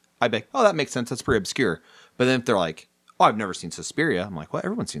Space, I'd be like, oh, that makes sense. That's pretty obscure. But then if they're like, oh, I've never seen Suspiria, I'm like, well,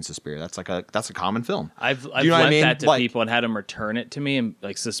 everyone's seen Suspiria. That's a common film. I've you know lent what I mean? that to Like- people and had them return it to me, and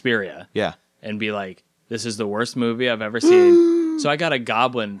like Suspiria. Yeah. And be like, this is the worst movie I've ever seen. So I got a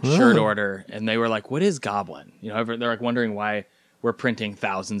Goblin shirt order, and they were like, what is Goblin? They're like wondering why we're printing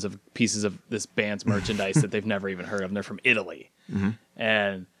thousands of pieces of this band's merchandise that they've never even heard of, and they're from Italy.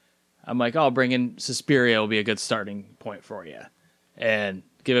 And I'm like, oh, I'll bring in Suspiria will be a good starting point for you. And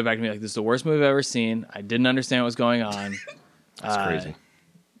give it back to me like, this is the worst movie I've ever seen. I didn't understand what was going on. That's crazy.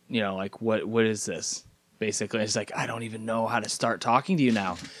 Like, what is this? Basically, it's like, I don't even know how to start talking to you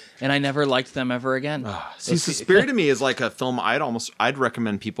now. And I never liked them ever again. See, Suspiria to me is like a film I'd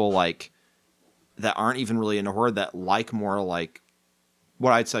recommend people like that aren't even really into horror, that like more like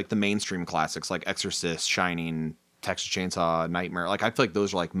what I'd say like the mainstream classics like Exorcist, Shining, Texas Chainsaw, Nightmare. Like I feel like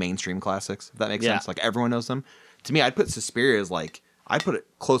those are like mainstream classics, if that makes Yeah. sense. Like everyone knows them. To me, I'd put Suspiria as like, I put it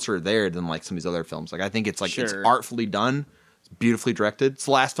closer there than like some of these other films. Like I think it's like it's Sure. artfully done. It's beautifully directed. It's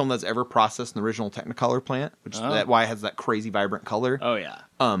the last film that's ever processed in the original Technicolor plant, which is why it has that crazy vibrant color. Oh, yeah.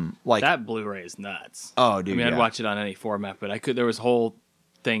 Like That Blu-ray is nuts. Oh, dude, I mean, yeah. I'd watch it on any format, but there was whole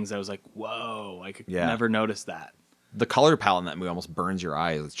things I was like, whoa, I could Yeah. never notice that. the color palette in that movie almost burns your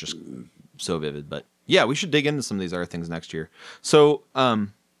eyes. It's just so vivid. But yeah, we should dig into some of these other things next year. So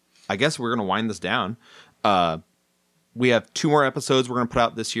I guess we're gonna wind this down. We have 2 more episodes we're gonna put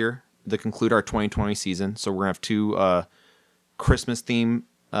out this year to conclude our 2020 season. So we're gonna have 2 Christmas theme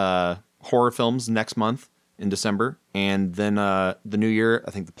horror films next month in December, and then the new year.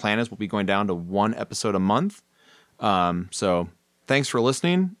 I think the plan is we'll be going down to 1 episode a month. So thanks for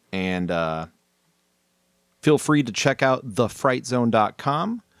listening, and feel free to check out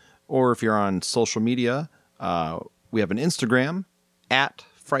thefrightzone.com, or if you're on social media, we have an Instagram at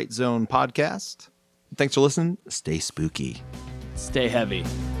Fright Zone Podcast. Thanks for listening. Stay spooky. Stay heavy.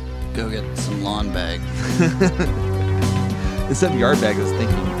 Go get some lawn bag. Instead of yard bag, I was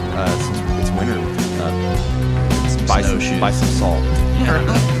thinking since it's winter, buy snowshoes. some salt.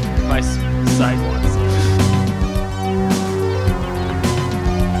 My sidewalk.